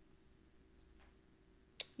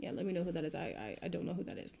 Yeah, let me know who that is. I don't know who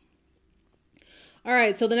that is. All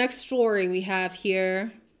right, so the next story we have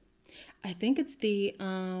here, I think it's the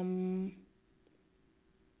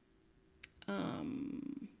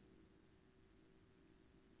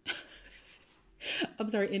I'm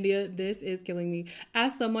sorry, India, this is killing me.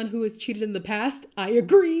 As someone who has cheated in the past, I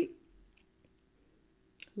agree.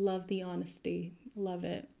 Love the honesty. Love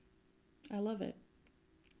it. I love it.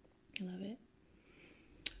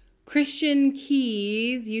 Christian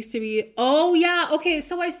Keys used to be, oh yeah, okay,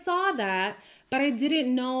 so I saw that, but I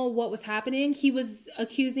didn't know what was happening. He was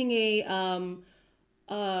accusing a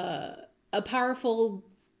powerful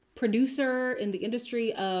producer in the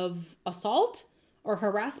industry of assault or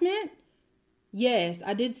harassment. Yes,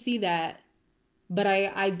 I did see that, but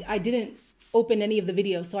I didn't open any of the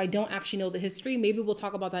videos, so I don't actually know the history. Maybe we'll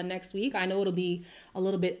talk about that next week. I know it'll be a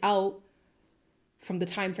little bit out from the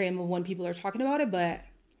time frame of when people are talking about it, but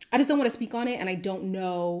I just don't want to speak on it, and I don't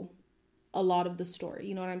know a lot of the story.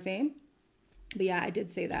 You know what I'm saying? But yeah, I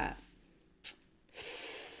did say that.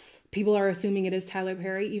 People are assuming it is Tyler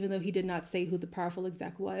Perry, even though he did not say who the powerful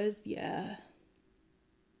exec was. Yeah.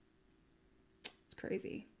 It's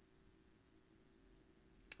crazy.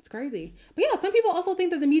 It's crazy. But yeah, some people also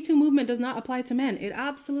think that the Me Too movement does not apply to men. It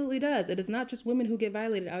absolutely does. It is not just women who get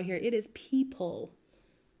violated out here. It is people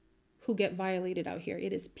who get violated out here.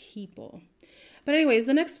 It is people. But anyways,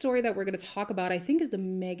 the next story that we're going to talk about, I think, is the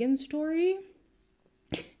Megan story.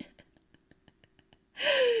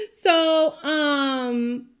 So,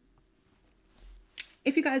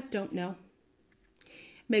 if you guys don't know,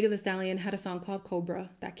 Megan Thee Stallion had a song called Cobra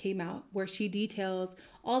that came out where she details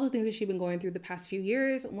all the things that she's been going through the past few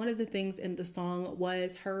years. One of the things in the song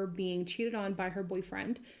was her being cheated on by her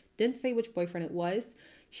boyfriend. Didn't say which boyfriend it was.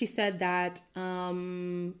 She said that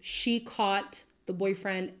she caught the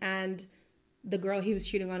boyfriend and the girl he was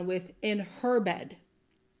cheating on with in her bed.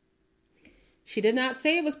 She did not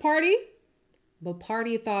say it was Pardi, but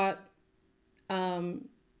Pardi thought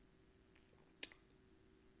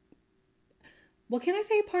what can I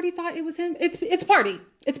say? Pardi thought it was him. It's Pardi.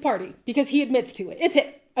 It's Pardi because he admits to it. It's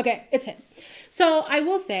him. Okay, it's him. So I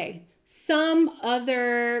will say some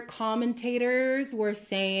other commentators were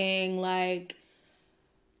saying like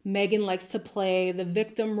Megan likes to play the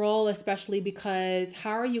victim role, especially because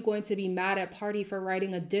how are you going to be mad at Pardi for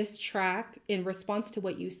writing a diss track in response to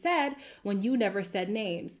what you said when you never said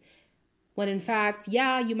names? When in fact,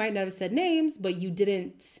 yeah, you might not have said names, but you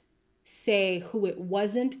didn't say who it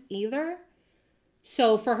wasn't either.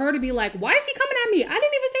 So for her to be like, why is he coming at me? I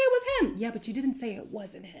didn't even say it was him. Yeah, but you didn't say it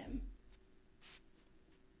wasn't him.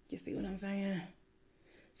 You see what I'm saying?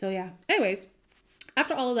 So yeah. Anyways,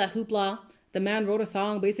 after all of that hoopla, the man wrote a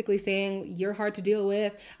song basically saying, you're hard to deal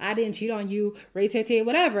with. I didn't cheat on you. Ray-tay-tay,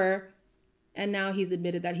 whatever. And now he's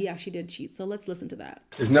admitted that he actually did cheat. So let's listen to that.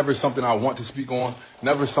 It's never something I want to speak on.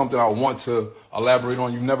 Never something I want to elaborate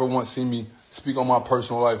on. You never once seen me speak on my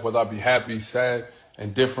personal life, whether I be happy, sad,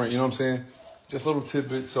 and different. You know what I'm saying? Just little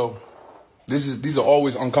tidbits. So these are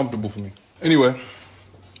always uncomfortable for me. Anyway,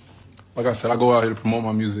 like I said, I go out here to promote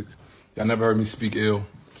my music. Y'all never heard me speak ill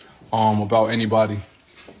about anybody.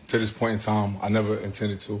 To this point in time, I never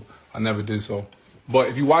intended to. I never did so. But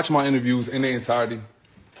if you watch my interviews in their entirety,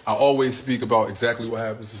 I always speak about exactly what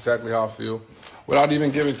happens, exactly how I feel, without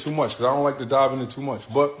even giving too much, because I don't like to dive into too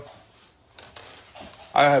much. But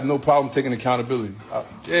I have no problem taking accountability.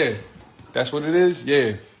 Yeah, that's what it is.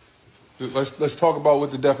 Yeah. Let's talk about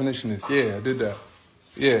what the definition is. Yeah, I did that.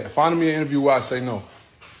 Yeah, find me an interview where I say no.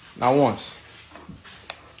 Not once.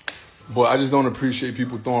 But I just don't appreciate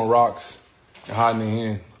people throwing rocks and hiding their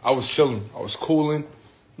hand. I was chilling. I was cooling.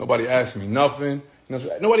 Nobody asked me nothing. You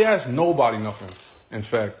know, nobody asked nobody nothing, in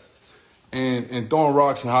fact. And throwing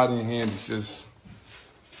rocks and hiding your hand is just,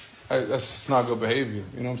 that's not good behavior.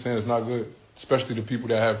 You know what I'm saying? It's not good. Especially the people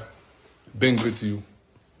that have been good to you.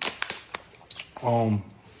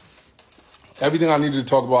 Everything I needed to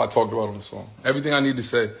talk about, I talked about on the song. Everything I need to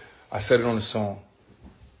say, I said it on the song.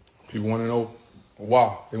 People want to know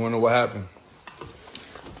why. They want to know what happened.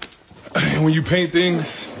 And when you paint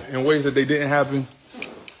things in ways that they didn't happen,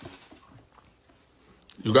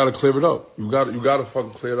 you got to clear it up. You got to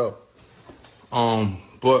fucking clear it up.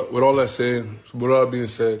 But with all that said, with all that being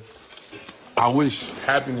said, I wish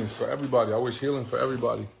happiness for everybody. I wish healing for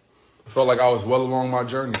everybody. I felt like I was well along my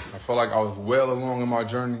journey.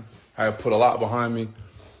 I had put a lot behind me.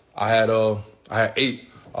 I had ate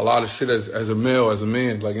a lot of shit as a male, as a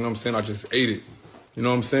man. Like, you know what I'm saying? I just ate it. You know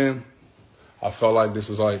what I'm saying? I felt like this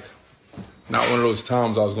was like not one of those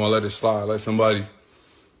times I was gonna let it slide. Let somebody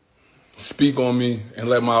speak on me and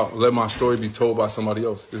let my story be told by somebody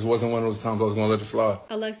else. This wasn't one of those times I was gonna let it slide.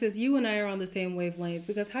 Alexis, you and I are on the same wavelength,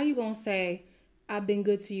 because how you gonna say I've been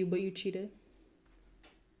good to you but you cheated?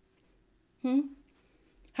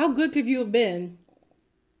 How good could you have been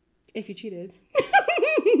if you cheated?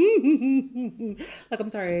 Like, I'm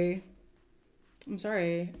sorry.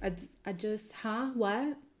 I just,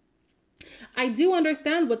 what? I do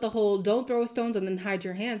understand with the whole don't throw stones and then hide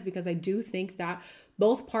your hands, because I do think that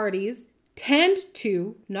both parties tend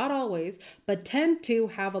to, not always, but tend to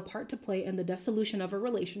have a part to play in the dissolution of a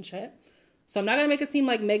relationship. So I'm not going to make it seem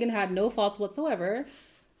like Megan had no faults whatsoever.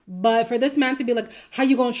 But for this man to be like, how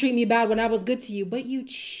you going to treat me bad when I was good to you? But you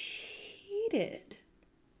cheated.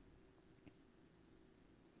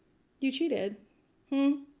 You cheated.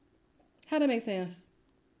 How that make sense?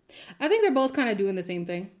 I think they're both kind of doing the same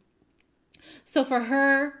thing. So for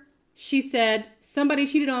her, she said, somebody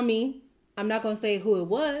cheated on me. I'm not going to say who it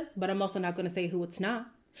was, but I'm also not going to say who it's not.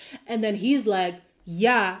 And then he's like,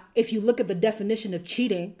 yeah, if you look at the definition of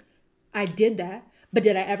cheating, I did that. But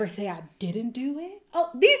did I ever say I didn't do it?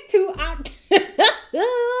 Oh, these two,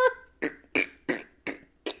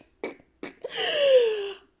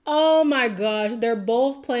 oh my gosh. They're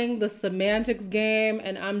both playing the semantics game.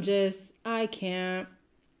 And I can't.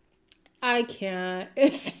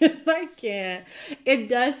 It's just, I can't. It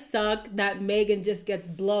does suck that Megan just gets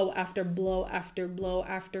blow after blow after blow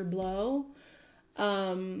after blow.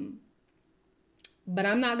 But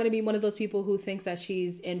I'm not going to be one of those people who thinks that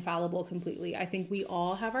she's infallible completely. I think we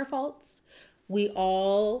all have our faults. We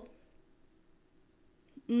all...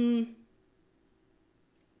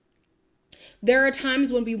 There are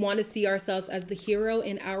times when we want to see ourselves as the hero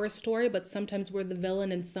in our story, but sometimes we're the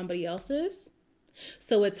villain in somebody else's.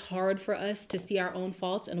 So it's hard for us to see our own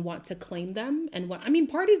faults and want to claim them. And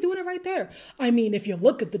Pardi's doing it right there. I mean, if you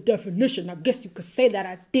look at the definition, I guess you could say that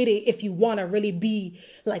I did it if you want to really be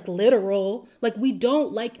like literal. Like, we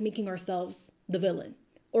don't like making ourselves the villain,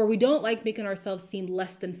 or we don't like making ourselves seem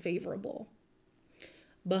less than favorable.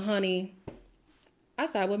 But honey, I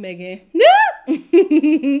side with Megan.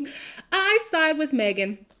 I side with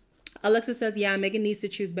Megan. Alexa says, yeah, Megan needs to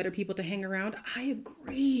choose better people to hang around. I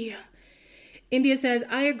agree. India says,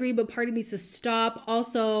 I agree, but Pardi needs to stop.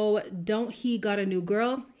 Also, don't he got a new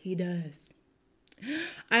girl? He does.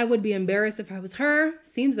 I would be embarrassed if I was her.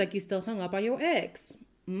 Seems like you still hung up on your ex.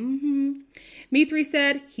 Me3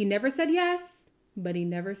 said, he never said yes, but he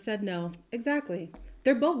never said no. Exactly.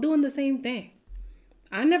 They're both doing the same thing.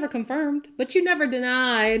 I never confirmed, but you never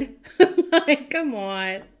denied. Like, come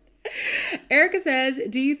on. Erica says,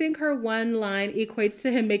 do you think her one line equates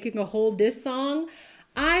to him making a whole diss song?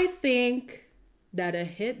 I think that a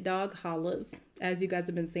hit dog hollers, as you guys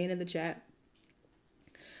have been saying in the chat.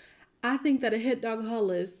 I think that a hit dog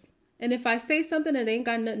hollers. And if I say something that ain't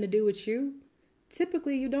got nothing to do with you,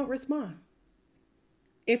 typically you don't respond.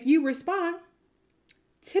 If you respond,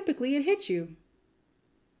 typically it hits you.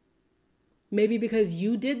 Maybe because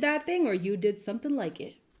you did that thing or you did something like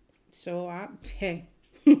it. So, hey.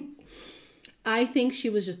 I think she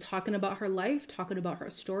was just talking about her life, talking about her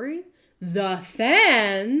story. The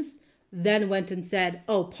fans then went and said,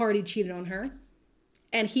 oh, Pardi cheated on her.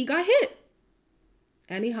 And he got hit.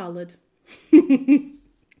 And he hollered.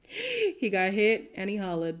 He got hit and he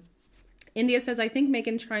hollered. India says, I think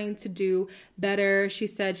Megan trying to do better. She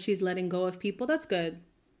said she's letting go of people. That's good.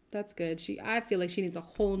 That's good. I feel like she needs a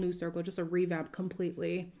whole new circle, just a revamp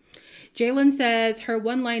completely. Jalen says her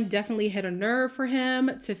one line definitely hit a nerve for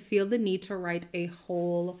him to feel the need to write a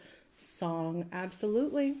whole song.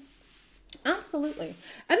 Absolutely. Absolutely.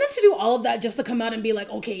 And then to do all of that just to come out and be like,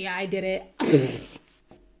 okay, yeah, I did it.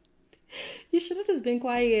 You should have just been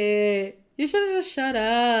quiet. You should have just shut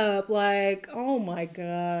up. Like, oh my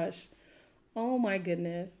gosh. Oh my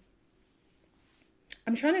goodness.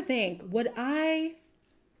 I'm trying to think.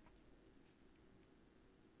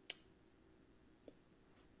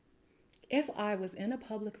 If I was in a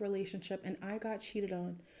public relationship and I got cheated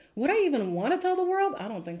on, would I even want to tell the world? I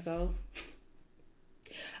don't think so.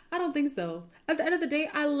 I don't think so. At the end of the day,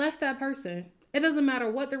 I left that person. It doesn't matter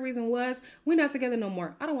what the reason was. We're not together no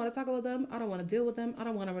more. I don't want to talk about them. I don't want to deal with them. I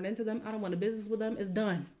don't want to run into them. I don't want to business with them. It's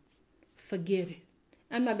done. Forget it.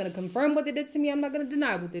 I'm not going to confirm what they did to me. I'm not going to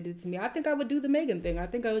deny what they did to me. I think I would do the Megan thing. I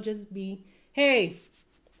think I would just be, hey,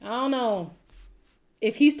 I don't know.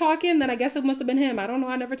 If he's talking, then I guess it must have been him. I don't know.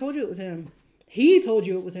 I never told you it was him. He told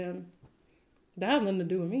you it was him. That has nothing to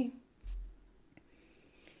do with me.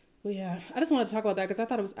 But yeah, I just wanted to talk about that because I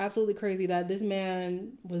thought it was absolutely crazy that this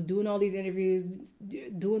man was doing all these interviews,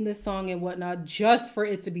 doing this song and whatnot, just for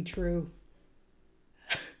it to be true.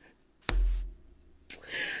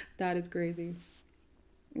 That is crazy.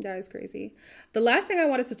 That is crazy. The last thing I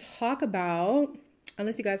wanted to talk about,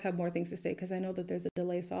 unless you guys have more things to say, because I know that there's a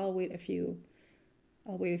delay, so I'll wait a few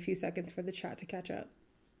seconds for the chat to catch up.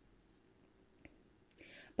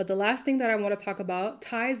 But the last thing that I want to talk about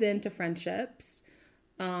ties into friendships.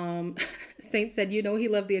 Saint said, you know, he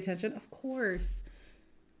loved the attention. Of course.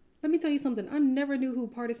 Let me tell you something. I never knew who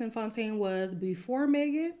Partisan Fontaine was before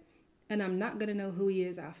Megan, and I'm not going to know who he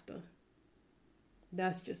is after.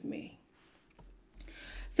 That's just me.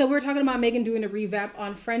 So we're talking about Megan doing a revamp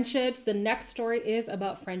on friendships. The next story is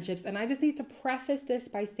about friendships. And I just need to preface this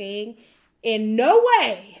by saying, in no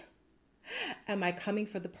way am I coming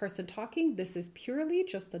for the person talking. This is purely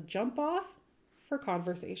just a jump off for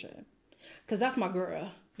conversation. Because that's my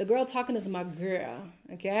girl. The girl talking is my girl.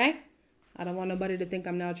 Okay? I don't want nobody to think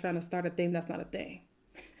I'm now trying to start a thing that's not a thing.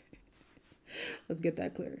 Let's get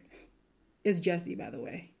that clear. It's Jessie, by the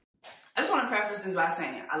way. I just want to preface this by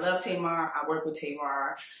saying I love Tamar. I work with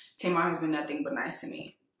Tamar. Tamar has been nothing but nice to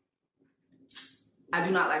me. I do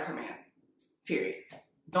not like her man. Period.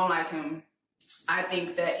 Don't like him. I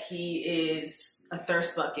think that he is a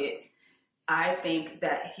thirst bucket. I think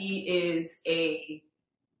that he is a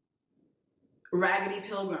raggedy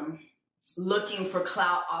pilgrim looking for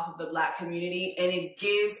clout off of the Black community, and it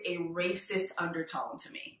gives a racist undertone to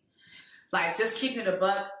me. Like, just keeping it a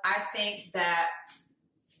buck, I think that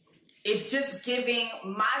it's just giving,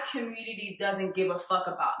 my community doesn't give a fuck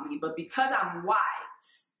about me, but because I'm white,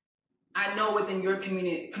 I know within your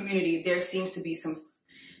community there seems to be some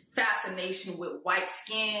fascination with white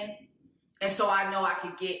skin, and so I know I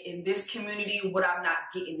could get in this community what I'm not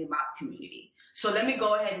getting in my community. So let me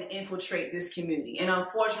go ahead and infiltrate this community. And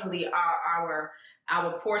unfortunately, our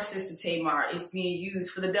poor sister Tamar is being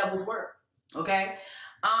used for the devil's work. Okay.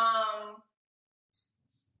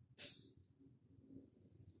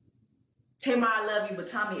 Tamar, I love you, but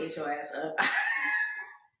Tommy ate your ass up.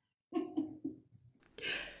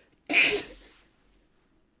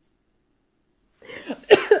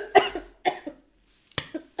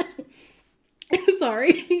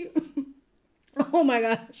 Sorry. Oh my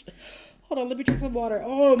gosh. Hold on, let me drink some water.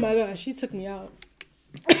 Oh my gosh, she took me out.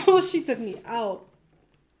 Oh, she took me out.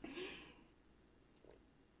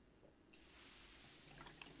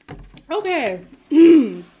 Okay.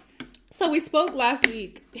 So we spoke last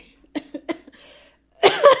week.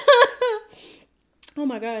 Oh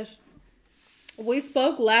my gosh. We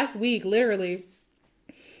spoke last week, literally,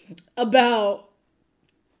 about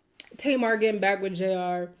Tamar getting back with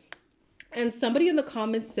JR. And somebody in the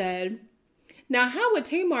comments said, now how would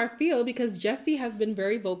Tamar feel? Because Jessie has been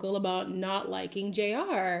very vocal about not liking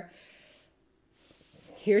JR.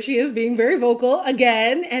 Here she is being very vocal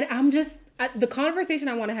again. And the conversation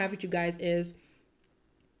I want to have with you guys is,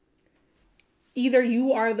 either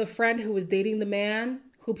you are the friend who is dating the man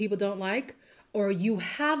who people don't like, or you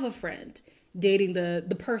have a friend dating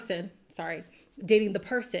the person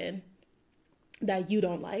that you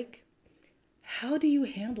don't like. How do you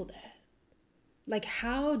handle that? Like,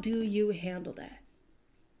 how do you handle that?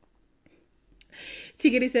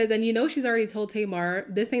 T-Giddy says, and you know she's already told Tamar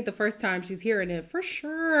this ain't the first time she's hearing it. For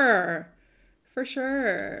sure. For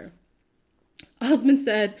sure. Husband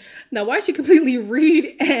said, now why she completely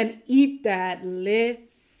read and eat that?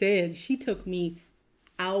 Listen, she took me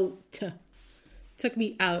out.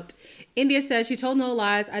 India says, she told no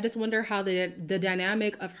lies. I just wonder how the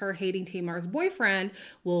dynamic of her hating Tamar's boyfriend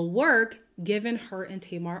will work given her and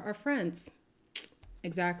Tamar are friends.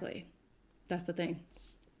 Exactly. That's the thing.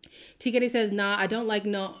 T-Kitty says, nah, I don't like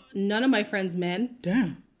none of my friends' men.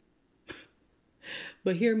 Damn.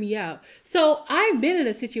 But hear me out. So I've been in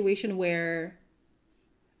a situation where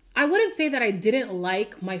I wouldn't say that I didn't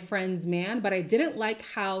like my friend's man, but I didn't like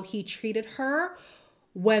how he treated her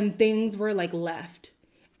when things were like left.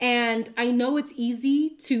 And I know it's easy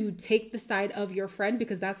to take the side of your friend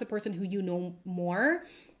because that's the person who you know more.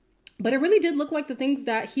 But it really did look like the things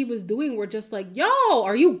that he was doing were just like, yo,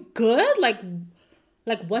 are you good? Like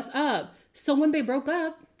what's up? So when they broke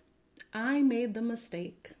up, I made the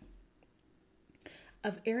mistake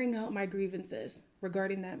of airing out my grievances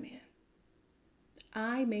regarding that man.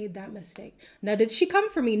 I made that mistake. Now, did she come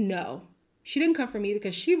for me? No, she didn't come for me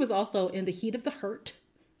because she was also in the heat of the hurt.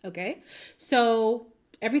 Okay. So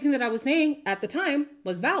everything that I was saying at the time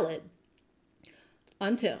was valid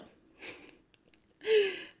until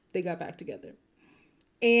they got back together.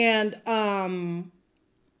 And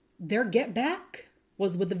their get back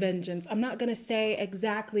was with a vengeance. I'm not going to say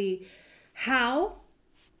exactly how,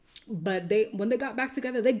 but when they got back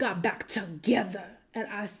together, they got back together. And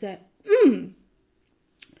I said,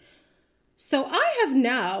 So I have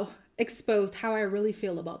now exposed how I really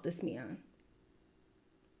feel about this man.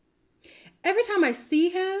 Every time I see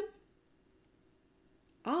him,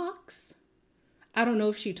 Ox, I don't know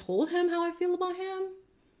if she told him how I feel about him.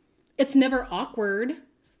 It's never awkward,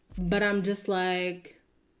 but I'm just like,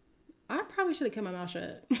 I probably should have kept my mouth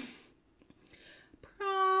shut.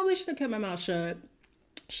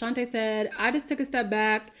 Shantae said, I just took a step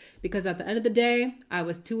back because at the end of the day, I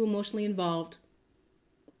was too emotionally involved.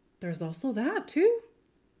 There's also that too.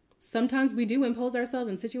 Sometimes we do impose ourselves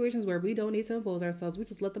in situations where we don't need to impose ourselves. We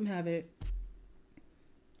just let them have it.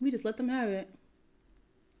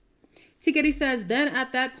 T-Kitty says, then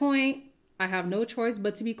at that point, I have no choice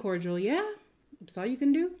but to be cordial. Yeah, that's all you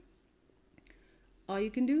can do.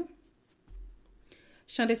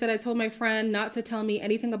 Shante said, I told my friend not to tell me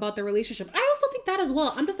anything about the relationship. I also think that as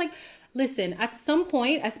well. I'm just like, listen, at some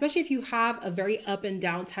point, especially if you have a very up and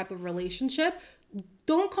down type of relationship,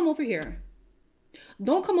 don't come over here.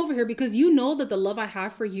 Don't come over here because you know that the love I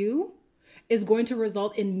have for you is going to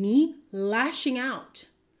result in me lashing out.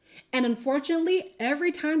 And unfortunately,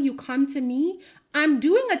 every time you come to me, I'm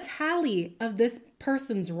doing a tally of this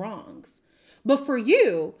person's wrongs. But for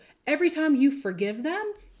you, every time you forgive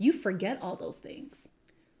them, you forget all those things.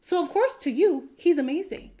 So of course, to you, he's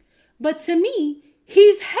amazing. But to me,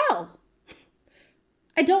 he's hell.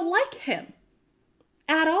 I don't like him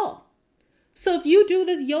at all. So if you do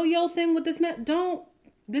this yo-yo thing with this man,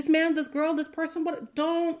 this man, this girl, this person,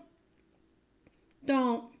 don't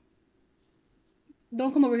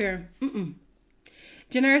come over here.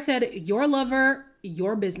 Janera said, your lover,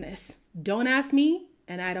 your business. Don't ask me,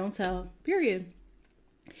 and I don't tell. Period.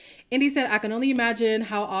 Indy said, I can only imagine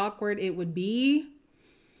how awkward it would be.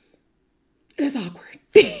 It's awkward.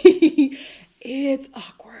 It's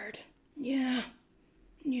awkward. Yeah.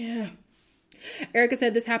 Erica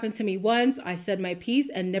said, this happened to me once. I said my piece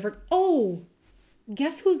and never... Oh,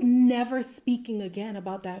 guess who's never speaking again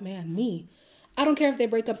about that man? Me. I don't care if they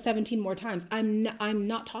break up 17 more times. I'm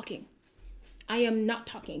not talking. I am not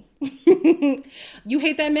talking. You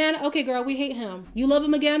hate that man? Okay, girl, we hate him. You love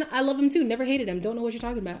him again? I love him too. Never hated him. Don't know what you're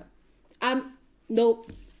talking about.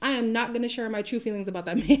 Nope. I am not going to share my true feelings about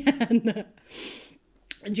that man.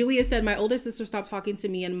 Julia said, my older sister stopped talking to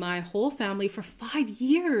me and my whole family for 5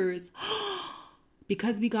 years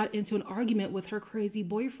because we got into an argument with her crazy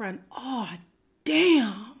boyfriend. Oh,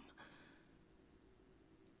 damn.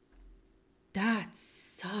 That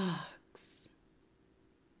sucks.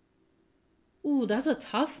 Ooh, that's a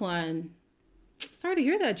tough one. Sorry to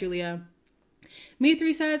hear that, Julia.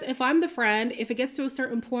 Me3 says, if I'm the friend, if it gets to a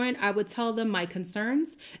certain point, I would tell them my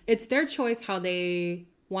concerns. It's their choice how they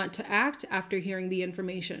want to act after hearing the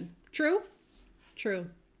information. True.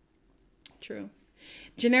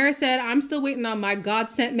 Janera said, I'm still waiting on my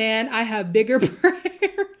God-sent man. I have bigger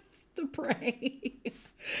prayers to pray.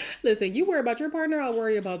 Listen, you worry about your partner, I'll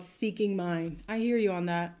worry about seeking mine. I hear you on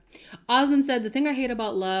that. Osmond said, the thing I hate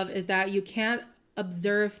about love is that you can't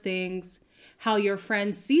observe things how your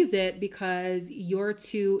friend sees it because you're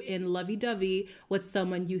too in lovey-dovey with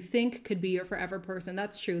someone you think could be your forever person.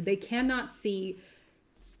 That's true. They cannot see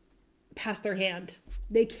past their hand.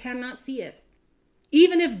 They cannot see it.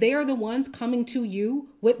 Even if they are the ones coming to you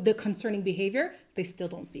with the concerning behavior, they still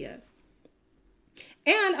don't see it.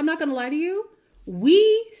 And I'm not going to lie to you,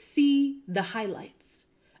 we see the highlights.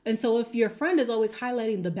 And so if your friend is always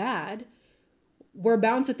highlighting the bad, we're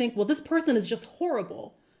bound to think, well, this person is just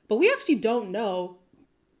horrible. But we actually don't know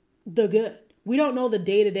the good. We don't know the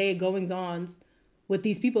day-to-day goings-ons with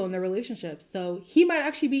these people in their relationships. So he might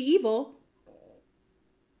actually be evil,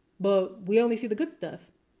 but we only see the good stuff.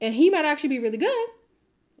 And he might actually be really good,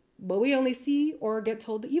 but we only see or get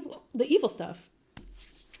told the evil stuff.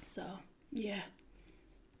 So, yeah.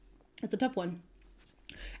 It's a tough one.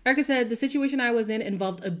 Erica said, the situation I was in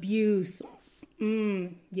involved abuse.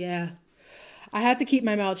 Yeah. I had to keep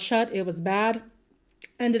my mouth shut. It was bad.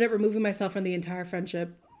 Ended up removing myself from the entire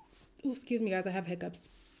friendship. Ooh, excuse me, guys. I have hiccups.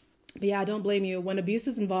 But yeah, I don't blame you. When abuse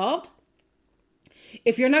is involved,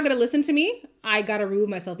 if you're not going to listen to me, I got to remove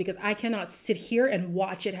myself because I cannot sit here and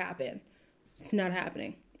watch it happen. It's not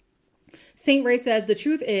happening. Saint Ray says, the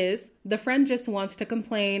truth is, the friend just wants to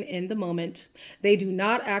complain in the moment. They do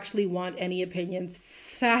not actually want any opinions.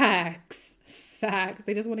 Facts.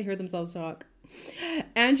 They just want to hear themselves talk.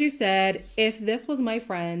 Andrew said, if this was my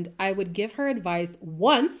friend, I would give her advice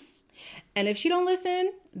once. And if she don't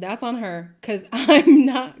listen, that's on her. Because I'm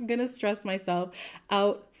not going to stress myself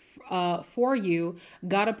out for you.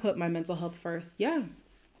 Gotta put my mental health first. Yeah,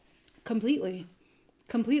 completely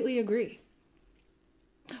agree.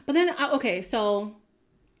 But then, okay, so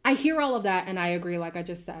I hear all of that and I agree, like I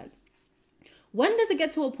just said. When does it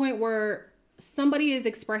get to a point where somebody is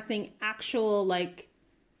expressing actual, like,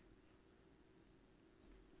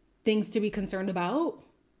 things to be concerned about?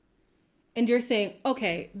 And you're saying,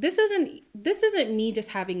 okay, this isn't me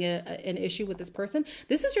just having an issue with this person.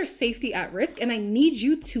 This is your safety at risk, and I need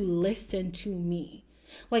you to listen to me.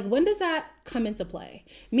 Like, when does that come into play?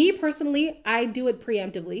 Me personally, I do it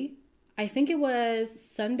preemptively. I think it was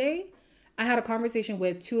Sunday. I had a conversation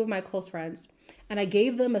with two of my close friends, and I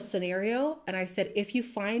gave them a scenario, and I said, if you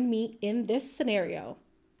find me in this scenario,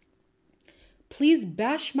 please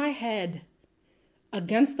bash my head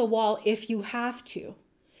against the wall if you have to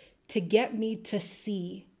get me to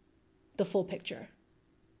see the full picture.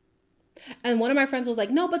 And one of my friends was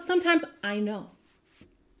like, no, but sometimes I know.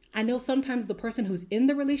 I know sometimes the person who's in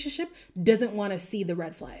the relationship doesn't want to see the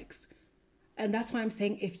red flags. And that's why I'm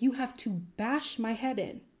saying, if you have to bash my head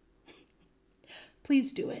in,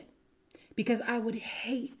 please do it. Because I would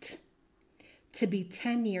hate to be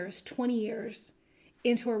 10 years, 20 years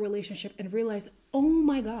into a relationship and realize, oh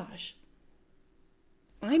my gosh,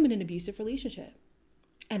 I'm in an abusive relationship.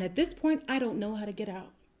 And at this point, I don't know how to get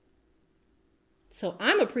out. So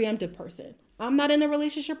I'm a preemptive person. I'm not in a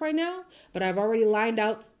relationship right now, but I've already lined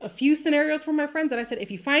out a few scenarios for my friends that I said,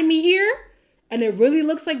 if you find me here and it really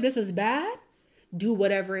looks like this is bad, do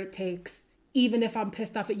whatever it takes. Even if I'm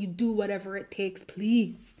pissed off at you, do whatever it takes.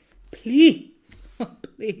 Please, please,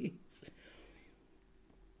 please.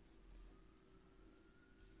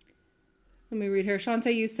 Let me read here.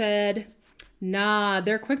 Shantae, you said, nah,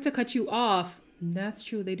 they're quick to cut you off. That's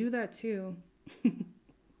true. They do that too.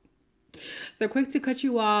 They're quick to cut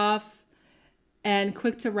you off and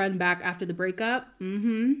quick to run back after the breakup.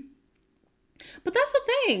 But that's the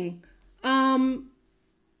thing. I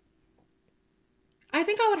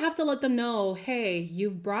think I would have to let them know, hey,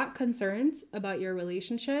 you've brought concerns about your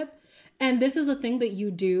relationship. And this is a thing that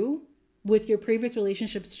you do with your previous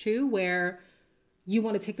relationships too, where you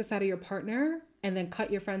want to take this out of your partner and then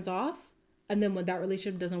cut your friends off. And then when that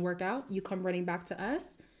relationship doesn't work out, you come running back to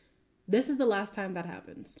us. This is the last time that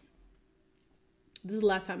happens. This is the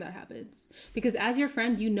last time that happens. Because as your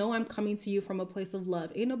friend, you know I'm coming to you from a place of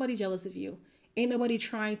love. Ain't nobody jealous of you. Ain't nobody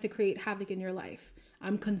trying to create havoc in your life.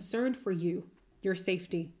 I'm concerned for you, your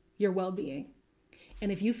safety, your well-being.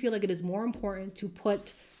 And if you feel like it is more important to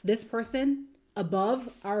put this person above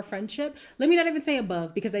our friendship, let me not even say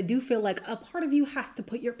above, because I do feel like a part of you has to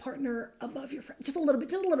put your partner above your friend. Just a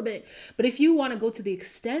little bit. But if you want to go to the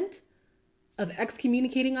extent of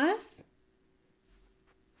excommunicating us,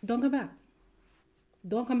 don't come back.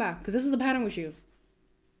 Don't come back, because this is a pattern with you.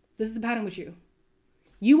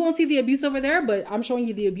 You won't see the abuse over there, but I'm showing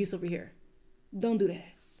you the abuse over here. Don't do that.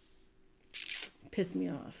 Piss me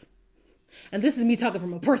off. And this is me talking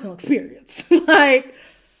from a personal experience. Like,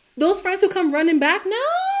 those friends who come running back,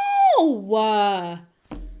 no.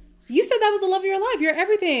 You said that was the love of your life. You're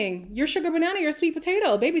everything. You're sugar banana, you're sweet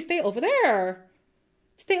potato. Baby, stay over there.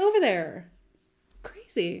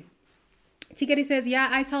 Crazy. T-Getty says, yeah,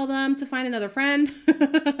 I tell them to find another friend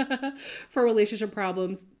for relationship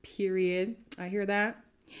problems, period. I hear that.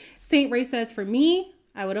 Saint Ray says, for me,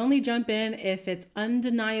 I would only jump in if it's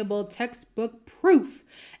undeniable textbook proof,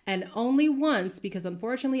 and only once, because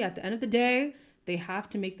unfortunately at the end of the day, they have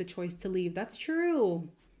to make the choice to leave. That's true.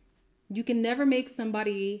 You can never make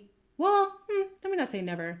somebody, well, let me not say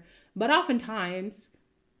never, but oftentimes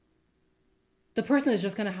the person is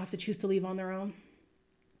just going to have to choose to leave on their own.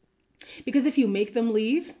 Because if you make them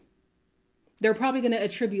leave, they're probably going to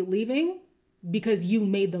attribute leaving because you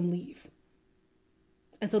made them leave.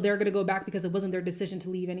 And so they're going to go back because it wasn't their decision to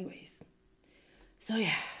leave anyways. So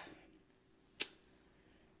yeah.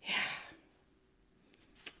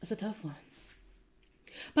 It's a tough one.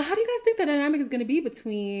 But how do you guys think the dynamic is going to be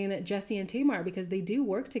between Jesse and Tamar? Because they do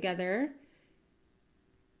work together.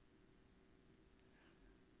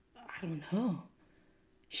 I don't know.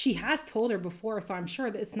 She has told her before, so I'm sure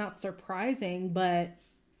that it's not surprising. But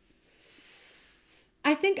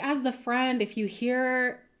I think as the friend, if you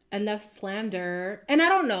hear enough slander, and I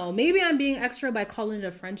don't know, maybe I'm being extra by calling it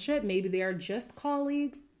a friendship. Maybe they are just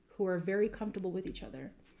colleagues who are very comfortable with each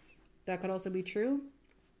other. That could also be true.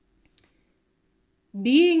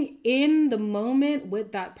 Being in the moment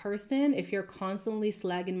with that person, if you're constantly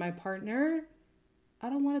slagging my partner, I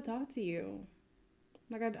don't want to talk to you.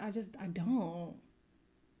 Like, I don't.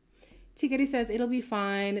 T-Getty says, it'll be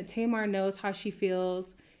fine. Tamar knows how she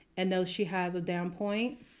feels and knows she has a damn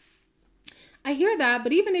point. I hear that,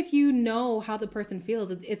 but even if you know how the person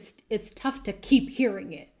feels, it's tough to keep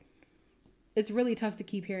hearing it. It's really tough to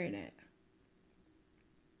keep hearing it.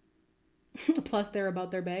 Plus, they're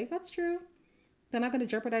about their bag. That's true. They're not going to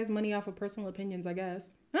jeopardize money off of personal opinions, I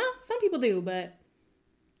guess. Some people do, but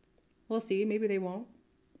we'll see. Maybe they won't.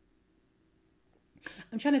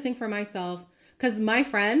 I'm trying to think for myself, because my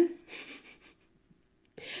friend,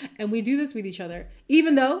 and we do this with each other,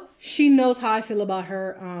 even though she knows how I feel about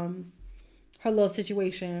her little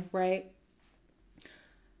situation, right?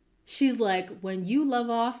 She's like, when you love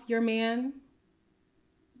off your man,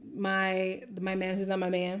 my man who's not my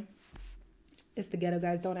man, it's the ghetto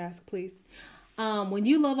guys, don't ask, please. When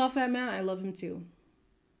you love off that man, I love him too.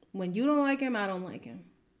 When you don't like him, I don't like him.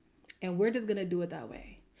 And we're just going to do it that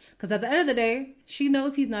way. Because at the end of the day, she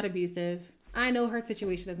knows he's not abusive. I know her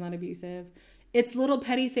situation is not abusive. It's little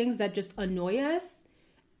petty things that just annoy us.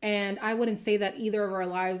 And I wouldn't say that either of our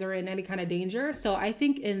lives are in any kind of danger. So I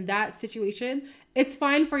think in that situation, It's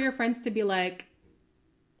fine for your friends to be like,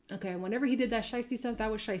 okay, whenever he did that shiesty stuff,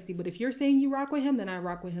 that was shiesty. But if you're saying you rock with him, then I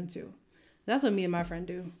rock with him too. That's what me and my friend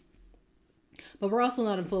do. But we're also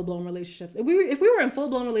not in full-blown relationships. If we were in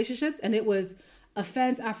full-blown relationships and it was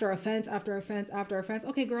offense after offense after offense after offense,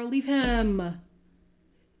 okay, girl, leave him.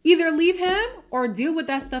 Either leave him or deal with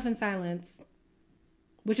that stuff in silence.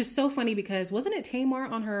 Which is so funny because wasn't it Tamar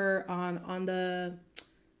on the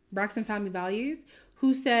Braxton Family Values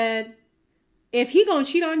who said, if he gonna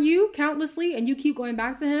cheat on you countlessly and you keep going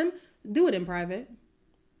back to him, do it in private.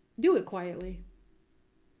 Do it quietly.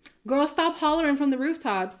 Girl, stop hollering from the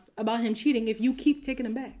rooftops about him cheating if you keep taking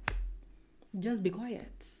him back. Just be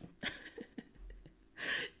quiet.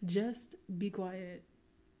 Just be quiet.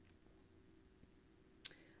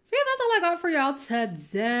 So yeah, that's all I got for y'all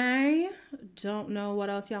today. Don't know what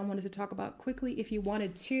else y'all wanted to talk about quickly if you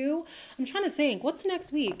wanted to. I'm trying to think. What's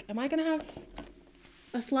next week? Am I going to have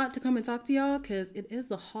a slot to come and talk to y'all? Because it is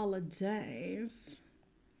the holidays.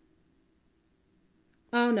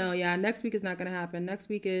 Oh, no. Yeah, next week is not going to happen. Next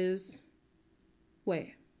week is...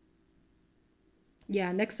 Wait.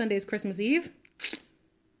 Yeah, next Sunday is Christmas Eve.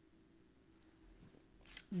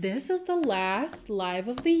 This is the last live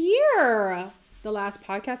of the year. The last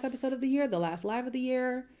podcast episode of the year. The last live of the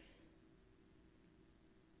year.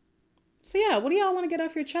 So yeah, what do y'all want to get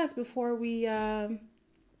off your chest before we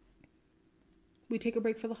take a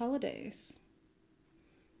break for the holidays?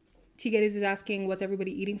 T. Geddes is asking, what's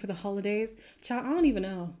everybody eating for the holidays? Child, I don't even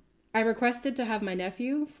know. I requested to have my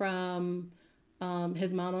nephew from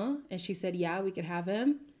his mama, and she said, yeah, we could have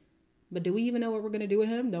him. But do we even know what we're going to do with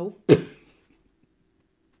him? No.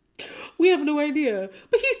 We have no idea.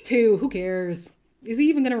 But he's 2. Who cares? Is he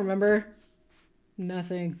even going to remember?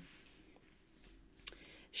 Nothing.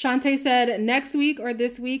 Shantae said, next week or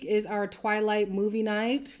this week is our Twilight movie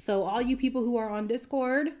night. So all you people who are on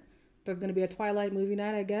Discord, there's going to be a Twilight movie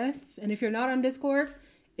night, I guess. And if you're not on Discord,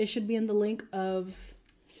 it should be in the link of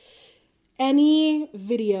any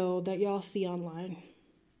video that y'all see online.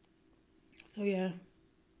 So yeah.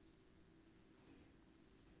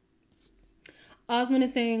 Osmond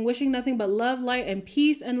is saying, wishing nothing but love, light, and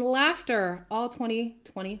peace and laughter all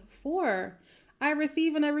 2024. I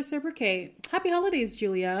receive and I reciprocate. Happy holidays,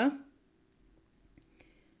 Julia.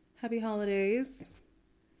 Happy holidays.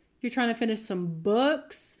 You're trying to finish some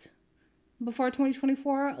books before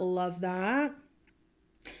 2024. Love that.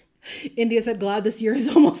 India said, glad this year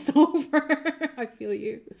is almost over. I feel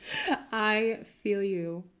you. I feel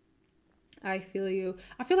you. I feel you.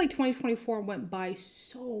 I feel like 2024 went by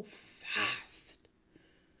so fast.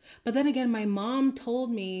 But then again, my mom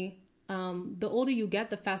told me the older you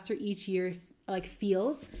get, the faster each year like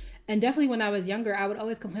feels. And definitely when I was younger, I would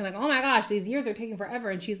always complain like, oh my gosh, these years are taking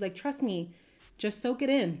forever. And she's like, trust me, just soak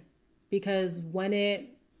it in. Because when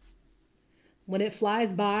it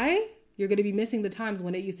flies by, you're going to be missing the times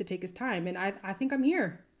when it used to take its time. And I think I'm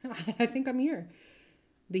here. I think I'm here.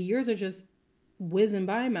 The years are just whizzing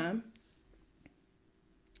by, man.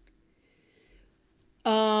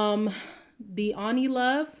 The Ani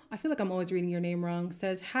Love, I feel like I'm always reading your name wrong,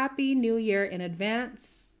 says Happy New Year in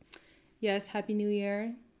advance. Yes, Happy New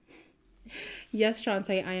Year. Yes,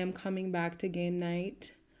 Shantae, I am coming back to game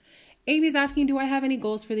night. Amy's asking, do I have any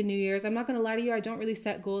goals for the New Year's? I'm not going to lie to you. I don't really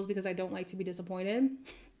set goals because I don't like to be disappointed.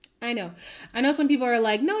 I know some people are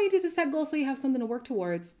like, no, you need to set goals so you have something to work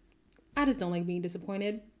towards. I just don't like being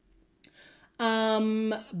disappointed.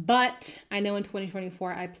 But I know in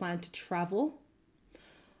 2024, I plan to travel.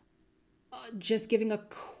 Just giving a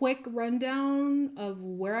quick rundown of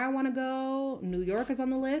where I want to go. New York is on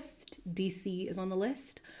the list. DC is on the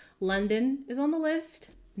list. London is on the list.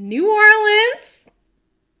 New Orleans.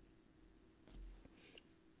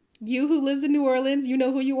 You who lives in New Orleans, you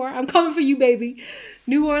know who you are. I'm coming for you, baby.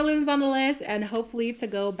 New Orleans on the list, and hopefully to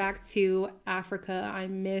go back to Africa. I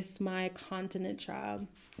miss my continent, child.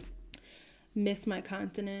 Miss my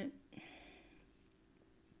continent.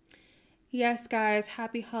 Yes, guys,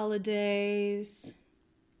 happy holidays.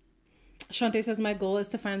 Shantae says my goal is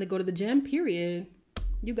to finally go to the gym, period.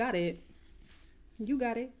 You got it. You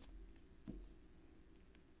got it.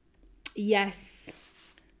 Yes,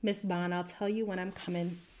 Miss Bond, I'll tell you when I'm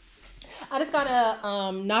coming. I just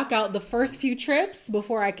gotta knock out the first few trips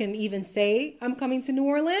before I can even say I'm coming to New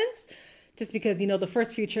Orleans. Just because, the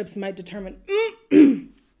first few trips might determine,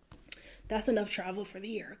 that's enough travel for the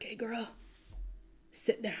year, okay, girl?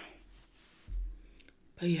 Sit down.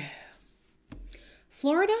 But yeah.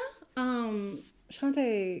 Florida?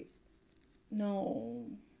 Shantae, no.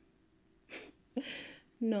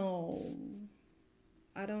 No.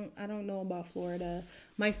 I don't know about Florida.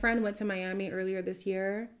 My friend went to Miami earlier this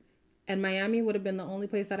year And Miami would have been the only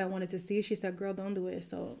place that I wanted to see. She said, girl, don't do it.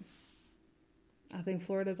 So I think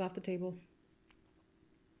Florida's off the table.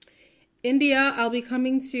 India, I'll be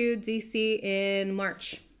coming to DC in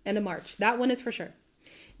March, end of March. That one is for sure.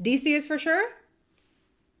 DC is for sure.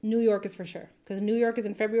 New York is for sure. Because New York is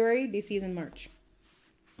in February, DC is in March.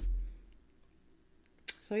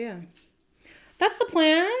 So yeah, that's the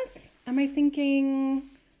plans. Am I thinking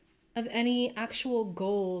of any actual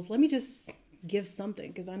goals? Let me just give something,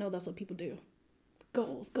 because I know that's what people do.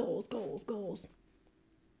 Goals, goals, goals, goals.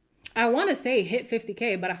 I want to say hit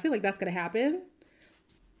 50K, but I feel like that's going to happen.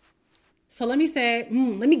 So let me say,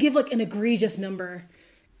 let me give like an egregious number.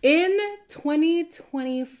 In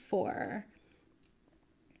 2024,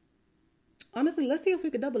 honestly, let's see if we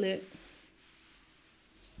could double it.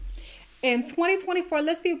 In 2024,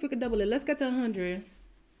 let's see if we could double it. Let's get to 100.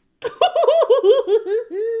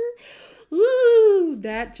 Ooh,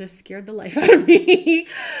 that just scared the life out of me.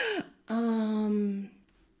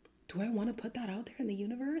 Do I want to put that out there in the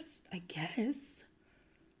universe? I guess.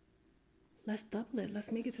 Let's double it.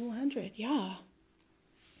 Let's make it to 100. Yeah.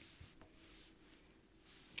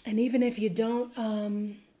 And even if you don't,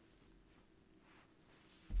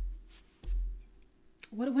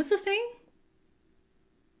 what's the saying?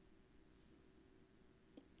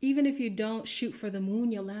 Even if you don't shoot for the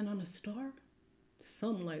moon, you'll land on a star.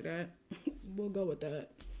 Something like that. We'll go with that.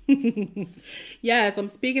 Yes, I'm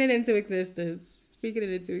speaking it into existence. Speaking it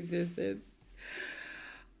into existence.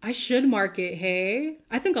 I should mark it, hey?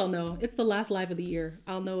 I think I'll know. It's the last live of the year.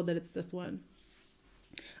 I'll know that it's this one.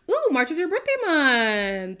 Ooh, March is your birthday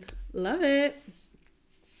month. Love it.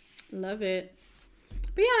 Love it.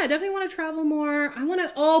 But yeah, I definitely want to travel more. I want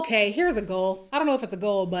to, okay, here's a goal. I don't know if it's a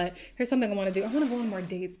goal, but here's something I want to do. I want to go on more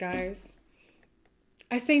dates, guys.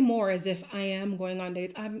 I say more as if I am going on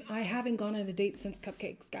dates. I haven't gone on a date since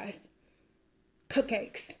cupcakes, guys.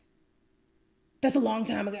 Cupcakes. That's a long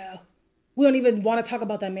time ago. We don't even want to talk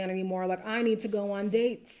about that man anymore. Like, I need to go on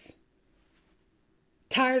dates.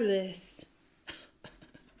 Tired of this.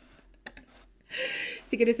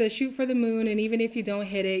 Ticket says shoot for the moon, and even if you don't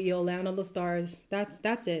hit it, you'll land on the stars. That's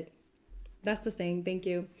it. That's the saying. Thank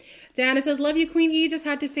you. Diana says, love you, Queen E. Just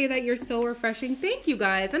had to say that you're so refreshing. Thank you,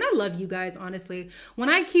 guys. And I love you guys, honestly. When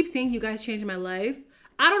I keep saying you guys changed my life,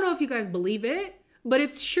 I don't know if you guys believe it, but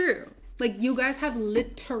it's true. Like, you guys have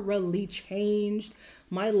literally changed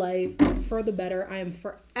my life for the better. I am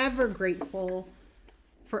forever grateful,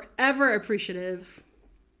 forever appreciative.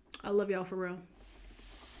 I love y'all for real.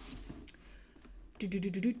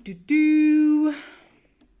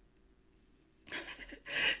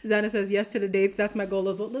 Zana says yes to the dates. That's my goal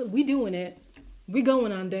as well. Look, we doing it. We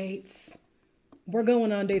going on dates. We're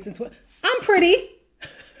going on dates I'm pretty.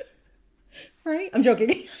 Right? I'm joking.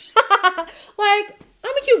 Like,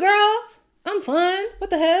 I'm a cute girl. I'm fun.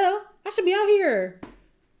 What the hell? I should be out here.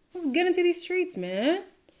 Let's get into these streets, man.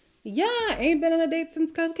 Yeah, I ain't been on a date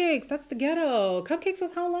since cupcakes. That's the ghetto. Cupcakes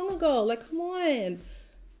was how long ago? Like, come on.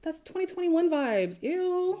 That's 2021 vibes.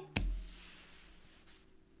 Ew.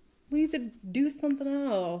 We need to do something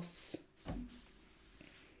else.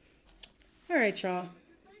 All right, y'all.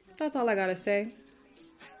 That's all I gotta say.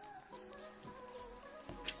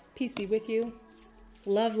 Peace be with you.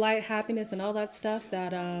 Love, light, happiness, and all that stuff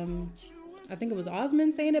that, I think it was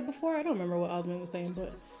Osmond saying it before. I don't remember what Osmond was saying,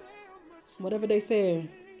 but whatever they say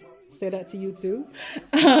that to you too.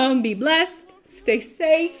 Be blessed. Stay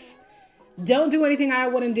safe. Don't do anything I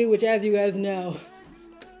wouldn't do, which, as you guys know,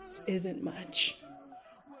 isn't much.